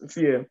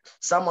Christian,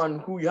 someone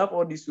who you have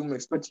all these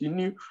humans, but you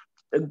knew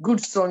a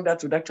good song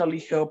that would actually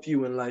help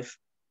you in life,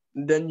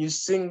 and then you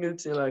sing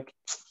it, you're like,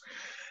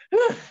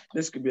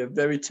 this could be a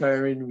very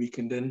tiring week.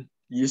 And then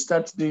you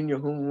start doing your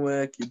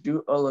homework, you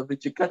do all of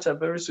it, you catch up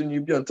very soon,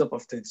 you'll be on top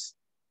of things.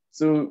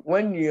 So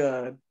when you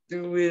are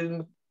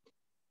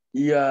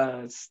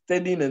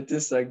studying and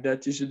things like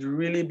that, you should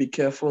really be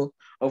careful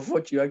of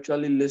what you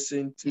actually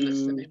listen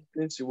to,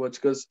 things you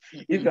watch, because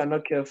if you're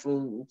not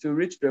careful, to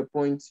reach the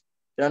point,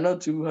 you're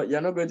not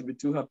going to be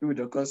too happy with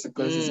the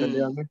consequences, and they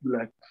are going to be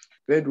like,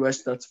 where do I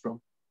start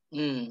from?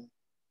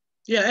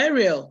 Yeah,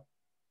 Ariel,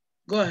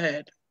 go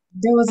ahead.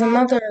 There was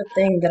another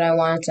thing that I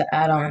wanted to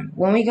add on.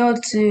 When we go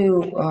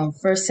to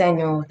 1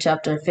 Samuel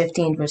chapter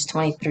 15, verse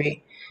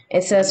 23,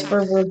 it says, "For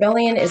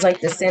rebellion is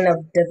like the sin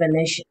of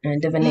divination,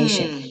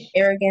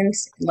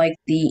 arrogance like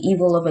the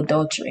evil of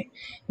adultery.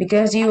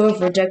 Because you have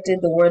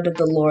rejected the word of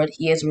the Lord,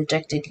 he has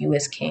rejected you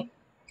as king."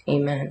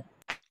 Amen.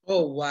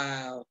 Oh,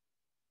 wow.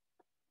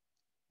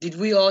 Did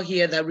we all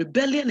hear that?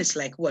 Rebellion is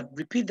like what?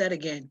 Repeat that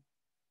again.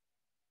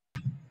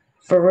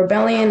 For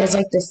rebellion is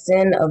like the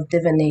sin of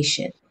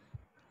divination.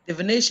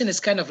 Divination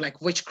is kind of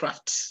like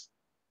witchcraft.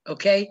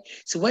 Okay?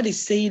 So what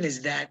he's saying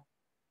is that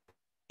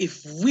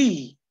if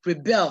we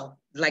rebel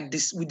like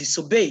this, we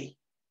disobey,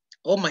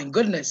 oh my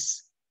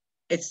goodness,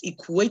 it's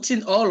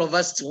equating all of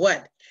us to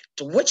what?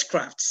 To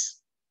witchcraft.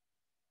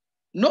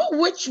 No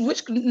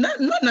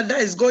none of that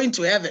is going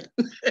to heaven.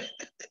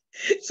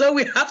 So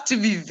we have to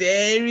be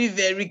very,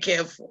 very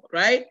careful,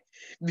 right?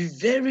 Be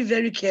very,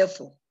 very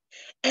careful.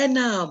 And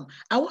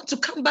I want to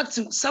come back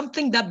to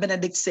something that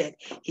Benedict said.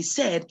 He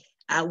said,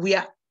 we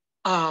are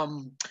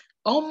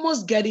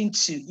almost getting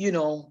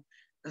to,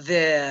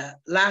 the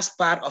last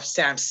part of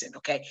Samson,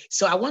 okay?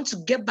 So I want to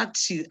get back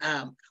to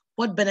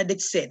what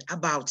Benedict said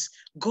about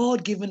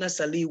God giving us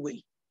a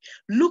leeway.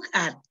 Look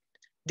at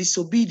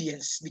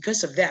disobedience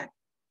because of that.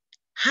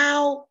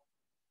 How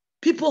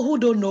people who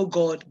don't know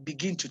God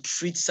begin to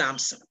treat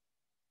Samson.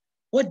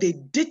 What they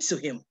did to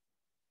him,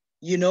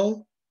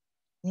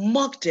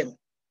 mocked him,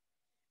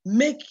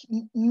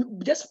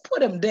 just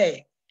put him there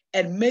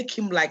and make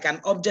him like an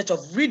object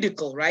of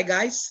ridicule, right,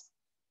 guys?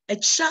 A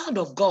child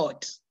of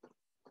God,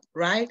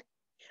 right?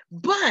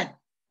 But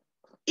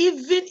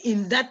even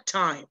in that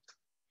time,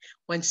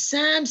 when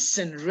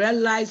Samson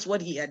realized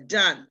what he had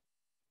done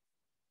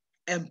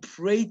and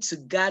prayed to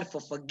God for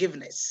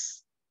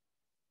forgiveness,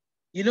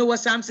 you know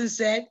what Samson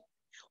said?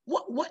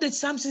 What did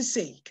Samson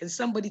say? Can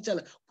somebody tell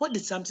us? What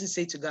did Samson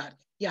say to God?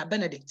 Yeah,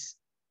 Benedict.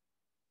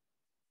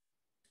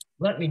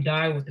 Let me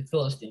die with the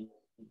Philistine.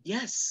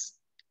 Yes.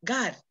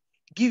 God,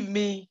 give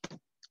me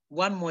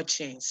one more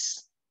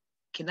chance.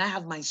 Can I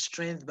have my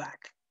strength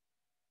back?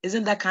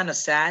 Isn't that kind of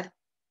sad?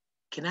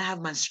 Can I have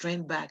my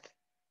strength back?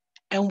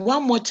 And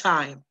one more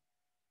time,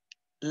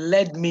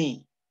 let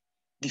me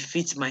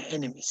defeat my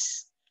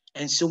enemies.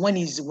 And so when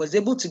he was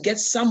able to get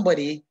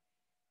somebody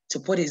to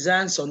put his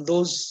hands on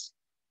those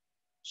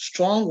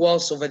strong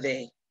walls over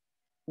there,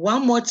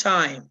 one more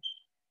time,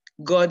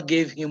 God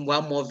gave him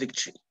one more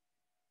victory.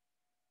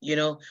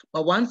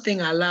 But one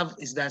thing I love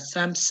is that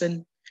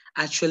Samson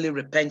actually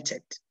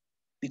repented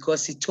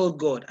because he told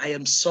God, I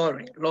am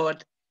sorry,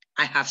 Lord,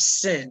 I have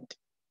sinned.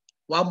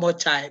 One more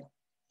time,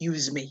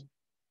 use me,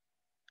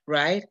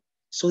 right?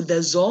 So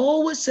there's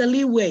always a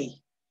leeway.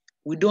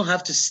 We don't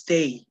have to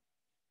stay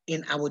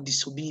in our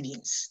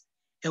disobedience.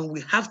 And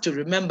we have to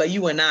remember,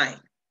 you and I,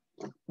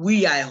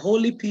 we are a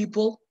holy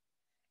people,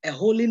 a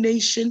holy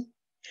nation.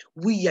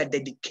 We are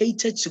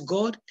dedicated to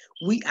God.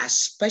 We are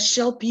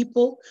special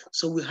people.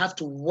 So we have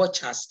to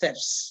watch our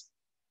steps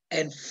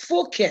and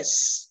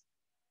focus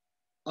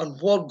on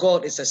what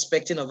God is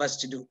expecting of us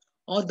to do.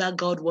 All that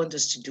God wants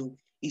us to do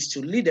is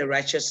to lead a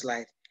righteous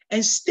life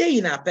and stay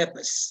in our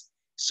purpose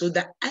so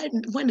that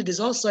when it is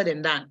all said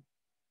and done,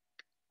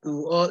 we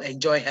will all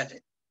enjoy heaven.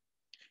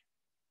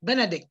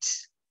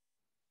 Benedict,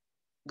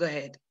 go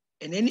ahead.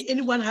 And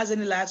anyone has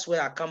any last word,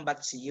 I'll come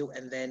back to you.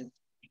 And then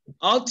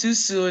all too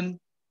soon,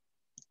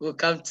 we'll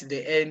come to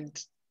the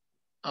end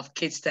of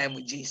Kids Time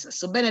with Jesus.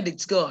 So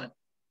Benedict, go on.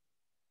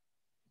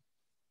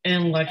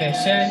 And like I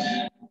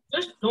said,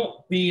 just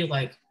don't be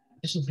like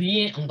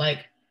disobedient and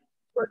like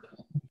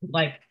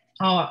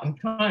how I'm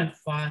trying to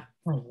find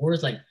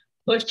words like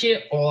push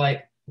it or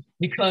like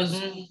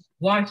because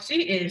what I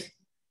see is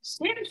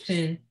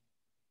Samson,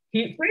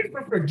 he prayed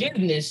for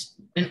forgiveness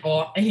and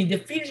all, and he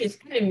defeated his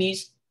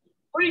enemies,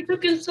 but he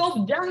took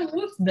himself down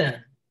with them.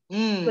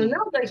 So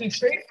now that he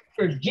prayed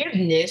for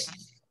forgiveness,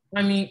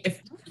 I mean,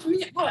 if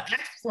me, I'll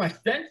ask for my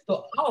strength,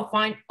 so I'll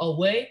find a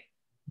way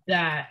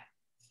that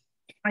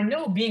I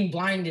know being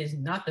blind is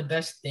not the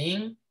best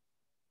thing.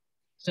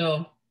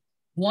 So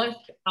once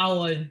I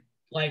would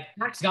like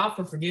ask God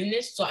for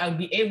forgiveness, so I would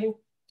be able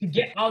to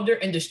get out there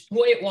and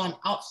destroy it while I'm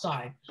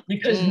outside.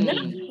 Because now,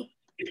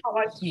 here's how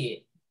I see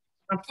it.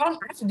 I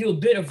have to do a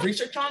bit of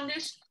research on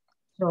this.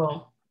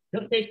 So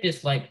don't take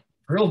this like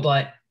real,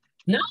 but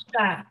now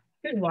that,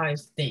 here's what I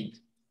think.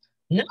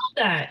 Now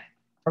that,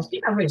 I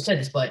think I already said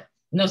this, but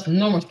no, it's the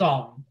normal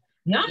thought.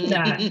 Now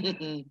that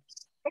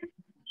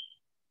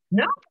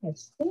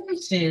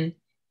Samson,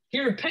 he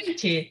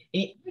repented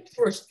and he asked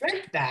for his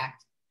strength back.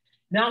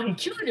 Now he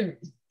killed him.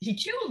 He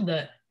killed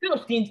the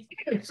Philistines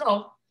and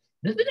himself.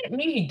 Doesn't it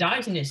mean he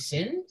dies in his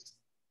sins?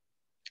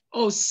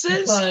 Oh,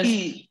 since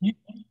he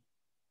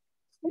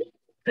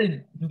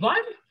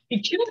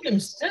killed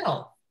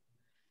himself.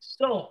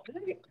 So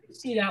I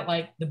see that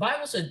like the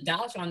Bible says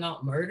thou shalt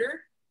not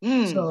murder.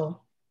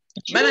 So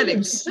he killed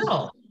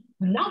himself.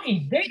 Now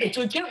he's dead,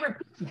 so he can't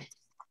repent.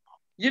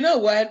 You know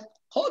what?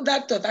 Hold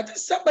that thought. I think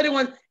somebody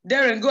wants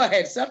Darren, go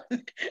ahead.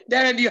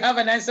 Darren, do you have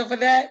an answer for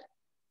that?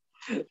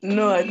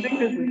 No, I think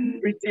this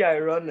is pretty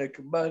ironic,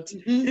 but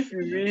if you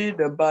read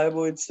the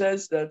Bible, it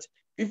says that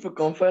if we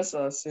confess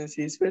our sins,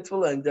 He is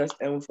faithful and just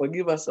and will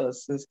forgive us our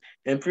sins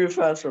and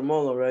purify us from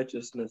all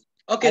unrighteousness.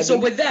 Okay, so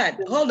with that,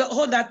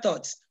 hold that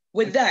thought.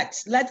 With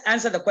that, let's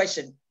answer the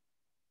question.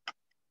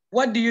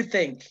 What do you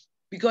think?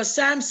 Because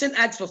Samson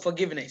asked for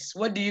forgiveness.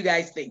 What do you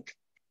guys think?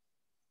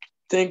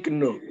 Think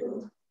no.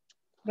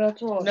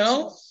 That's what.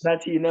 No?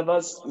 That he never,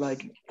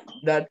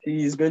 that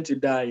he is going to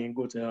die and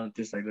go to hell and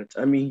things like that.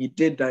 I mean, he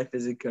did die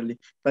physically,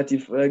 but he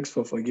begs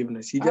for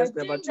forgiveness. He just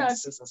never took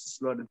Jesus as his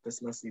Lord and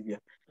personal Savior.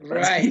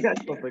 Right. He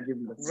asked for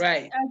forgiveness.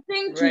 Right. I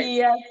think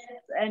yes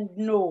and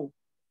no.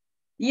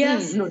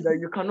 Yes. No, that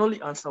you can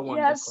only answer one.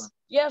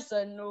 Yes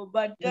and no.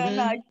 But then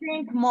I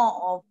think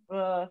more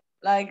of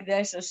like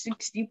there's a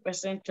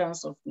 60%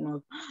 chance of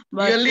no.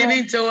 But you're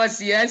leaning towards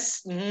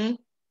yes.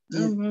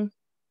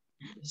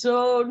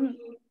 So,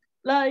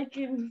 like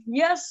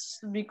yes,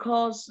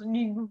 because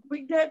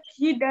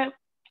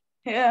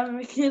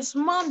his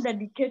mom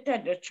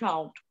dedicated the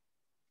child.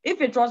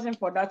 If it wasn't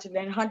for that,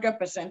 then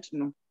 100%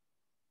 no.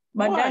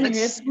 But then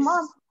his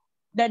mom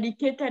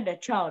dedicated the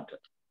child.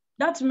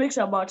 That makes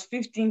about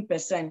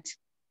 15%.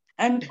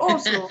 And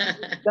also,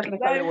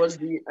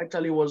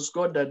 actually was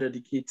God that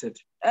dedicated.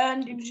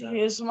 And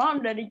his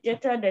mom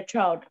dedicated the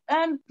child.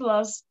 And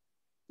plus,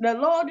 the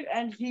Lord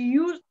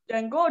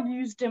God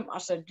used him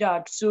as a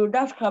judge. So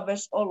that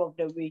covers all of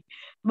the way.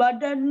 But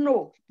then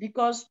no,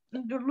 because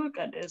look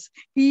at this.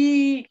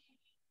 He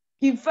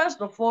first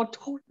of all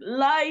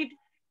lied.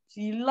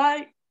 He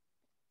lied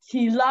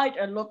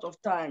a lot of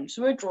times,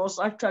 which was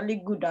actually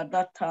good at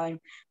that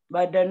time,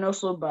 but then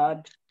also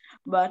bad.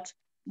 But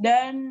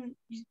then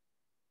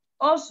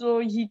also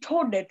he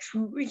told the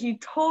truth. He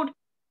told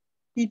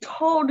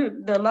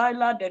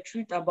Delilah the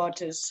truth about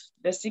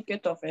the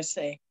secret of his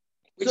hair.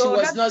 Which he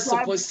was not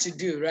supposed to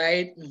do,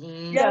 right?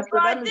 Yeah, so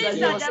I think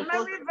that the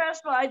very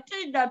verse, I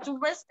think that to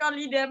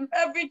basically them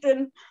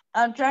everything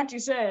I'm trying to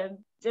say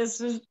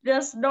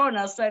just done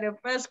as I said in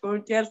 1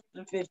 Corinthians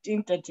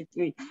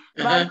 15:33.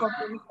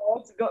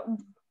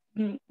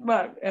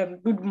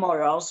 But good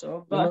moral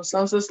also. But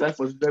Samson's life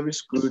was very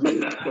screwed.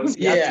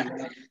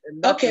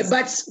 Okay,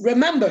 but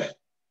remember,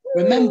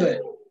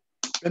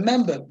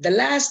 the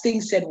last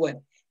thing said what?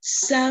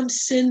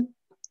 Samson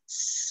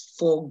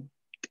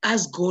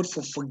asked God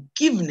for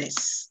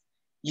forgiveness.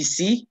 You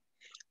see,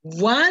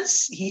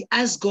 once he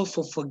asked God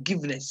for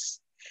forgiveness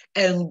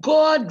and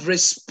God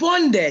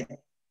responded,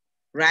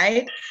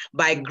 right,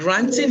 by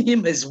granting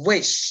him his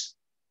wish,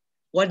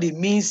 what it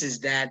means is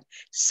that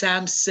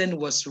Samson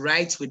was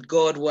right with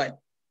God, what?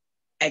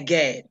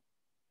 Again.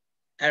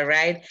 All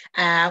right.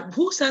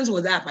 Whose hands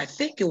was up? I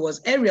think it was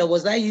Ariel.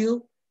 Was that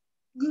you?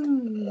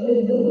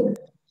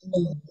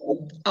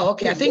 Oh,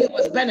 okay. I think it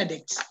was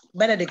Benedict.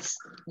 Benedict,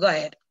 go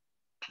ahead.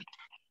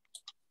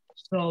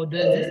 So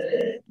does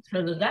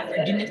that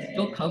forgiveness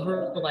still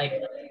cover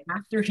like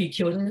after he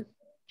killed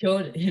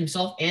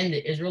himself and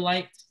the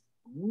Israelites?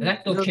 Does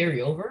that still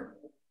carry over?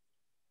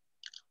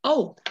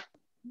 Oh,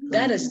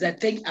 that is the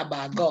thing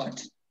about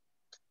God.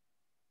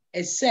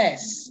 It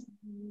says,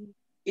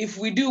 if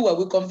we do what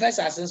we confess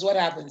our sins, what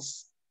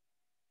happens?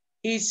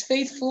 He's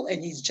faithful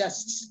and he's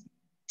just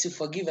to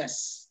forgive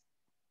us.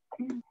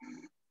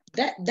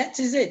 That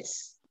is it.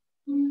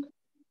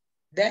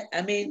 That,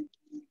 I mean,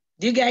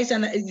 do you guys,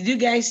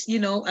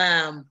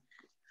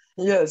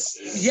 yes.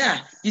 Yeah,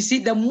 you see,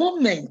 the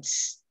moment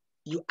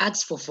you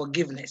ask for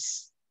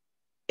forgiveness,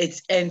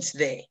 it ends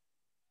there.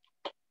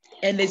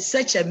 And it's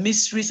such a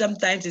mystery.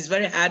 Sometimes it's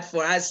very hard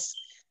for us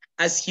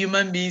as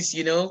human beings,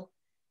 you know,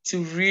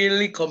 to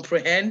really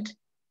comprehend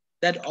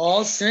that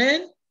all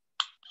sin,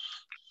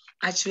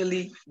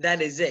 actually,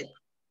 that is it.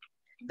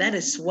 That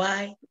is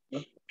why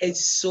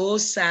it's so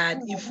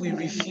sad if we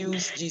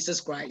refuse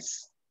Jesus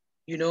Christ.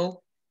 You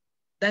know,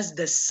 that's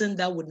the sin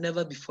that would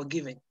never be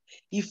forgiven.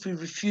 If we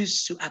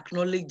refuse to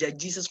acknowledge that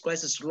Jesus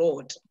Christ is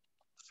Lord,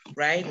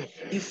 right?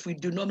 If we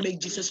do not make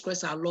Jesus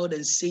Christ our Lord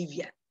and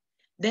Savior,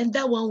 then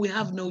that one we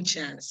have no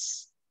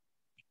chance,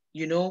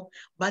 you know.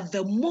 But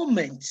the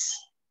moment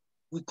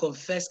we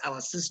confess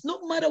our sins,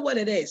 no matter what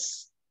it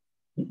is,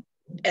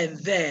 and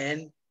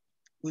then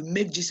we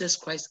make Jesus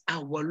Christ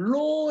our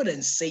Lord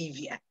and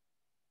Savior,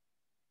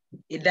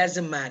 it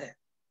doesn't matter.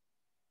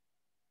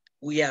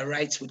 We are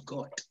right with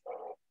God.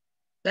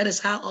 That is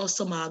how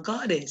awesome our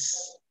God is.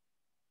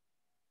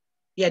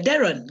 Yeah,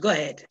 Darren, go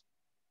ahead.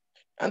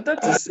 I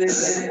thought to say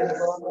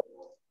that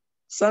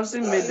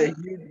Samson made a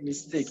huge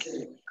mistake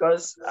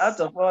because out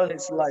of all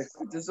his life,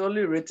 it is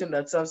only written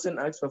that Samson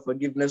asked for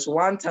forgiveness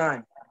one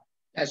time.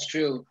 That's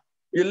true.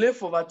 You live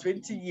for about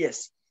 20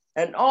 years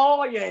and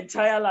all your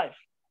entire life,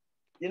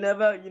 you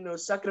never,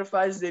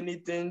 sacrificed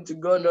anything to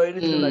God or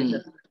anything like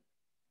that.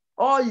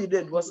 All you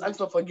did was ask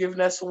for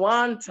forgiveness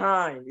one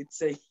time.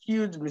 It's a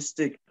huge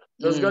mistake.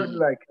 There's got to be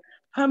like,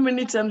 how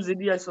many times did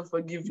you ask for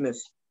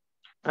forgiveness?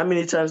 How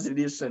many times did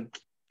you sin?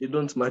 You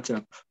don't match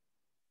up.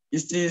 You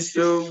see,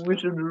 so we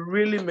should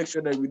really make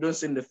sure that we don't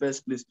sin in the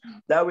first place.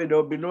 That way, there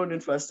will be no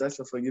need for us to ask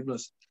for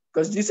forgiveness.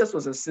 Because Jesus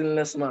was a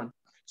sinless man.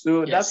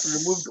 So that's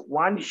removed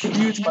one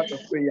huge part of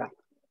prayer.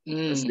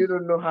 I still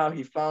don't know how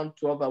he found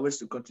 12 hours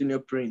to continue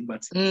praying,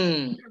 but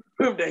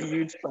removed a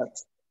huge part.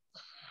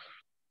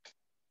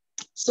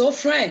 So,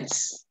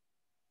 friends,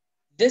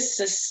 this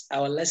is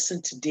our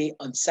lesson today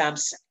on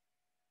Samson.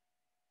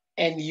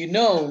 And you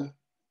know,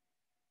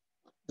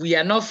 we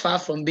are not far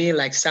from being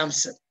like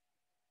Samson.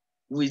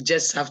 We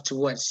just have to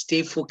what?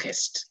 Stay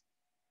focused,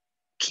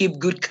 keep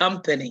good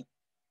company,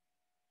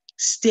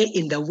 stay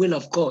in the will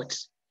of God.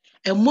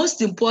 And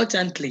most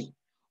importantly,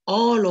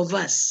 all of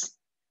us,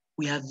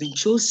 we have been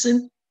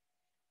chosen,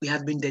 we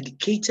have been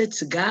dedicated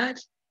to God,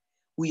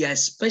 we are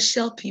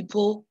special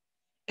people,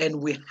 and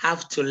we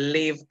have to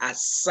live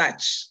as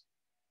such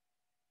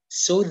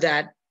so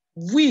that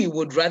we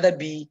would rather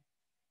be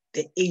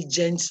the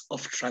agents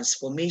of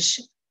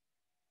transformation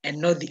and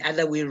not the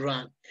other way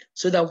around.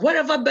 So that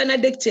wherever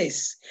Benedict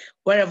is,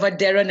 wherever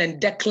Darren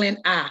and Declan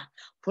are,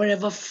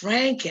 wherever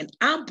Frank and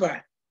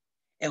Amber,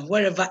 and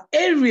wherever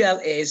Ariel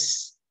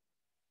is,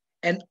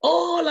 and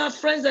all our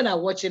friends that are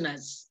watching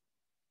us,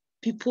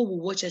 people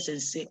will watch us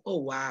and say, oh,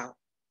 wow,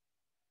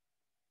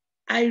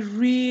 I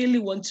really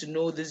want to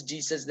know this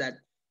Jesus that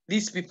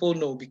these people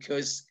know,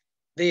 because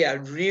they are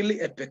really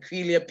a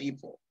peculiar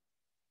people,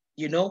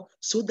 you know?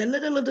 So the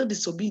little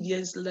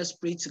disobedience, let us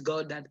pray to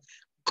God that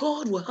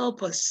God will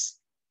help us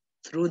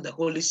through the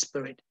Holy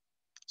Spirit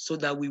so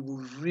that we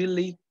will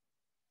really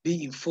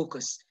be in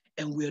focus.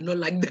 And we're not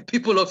like the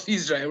people of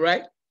Israel,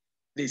 right?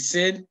 They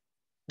sin,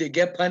 they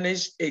get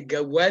punished, it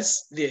get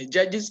worse, they're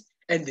judges,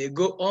 and they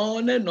go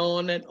on and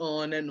on and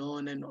on and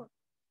on and on.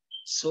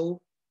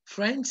 So,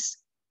 friends,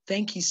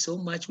 thank you so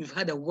much. We've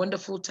had a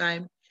wonderful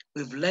time.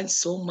 We've learned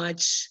so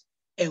much.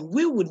 And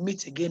we would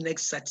meet again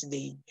next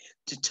Saturday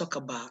to talk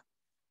about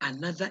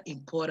another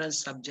important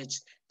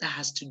subject that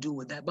has to do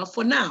with that. But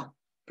for now,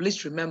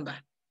 please remember,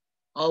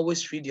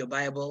 always read your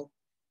Bible,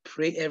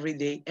 pray every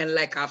day. And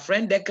like our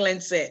friend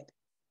Declan said,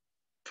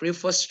 pray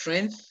for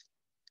strength,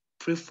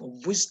 pray for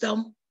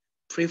wisdom,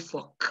 pray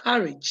for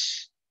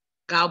courage.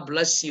 God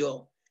bless you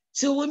all.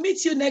 Till we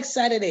meet you next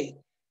Saturday.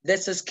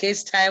 This is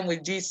Case Time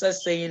with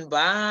Jesus saying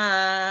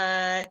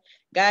bye.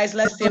 Guys,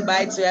 let's say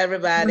bye to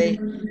everybody.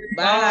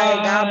 Bye.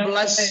 God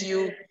bless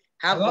you.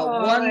 Have a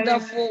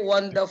wonderful,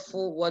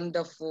 wonderful,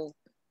 wonderful,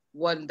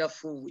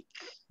 wonderful week.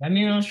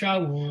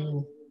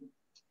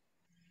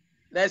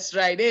 That's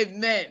right.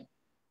 Amen.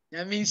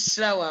 I mean,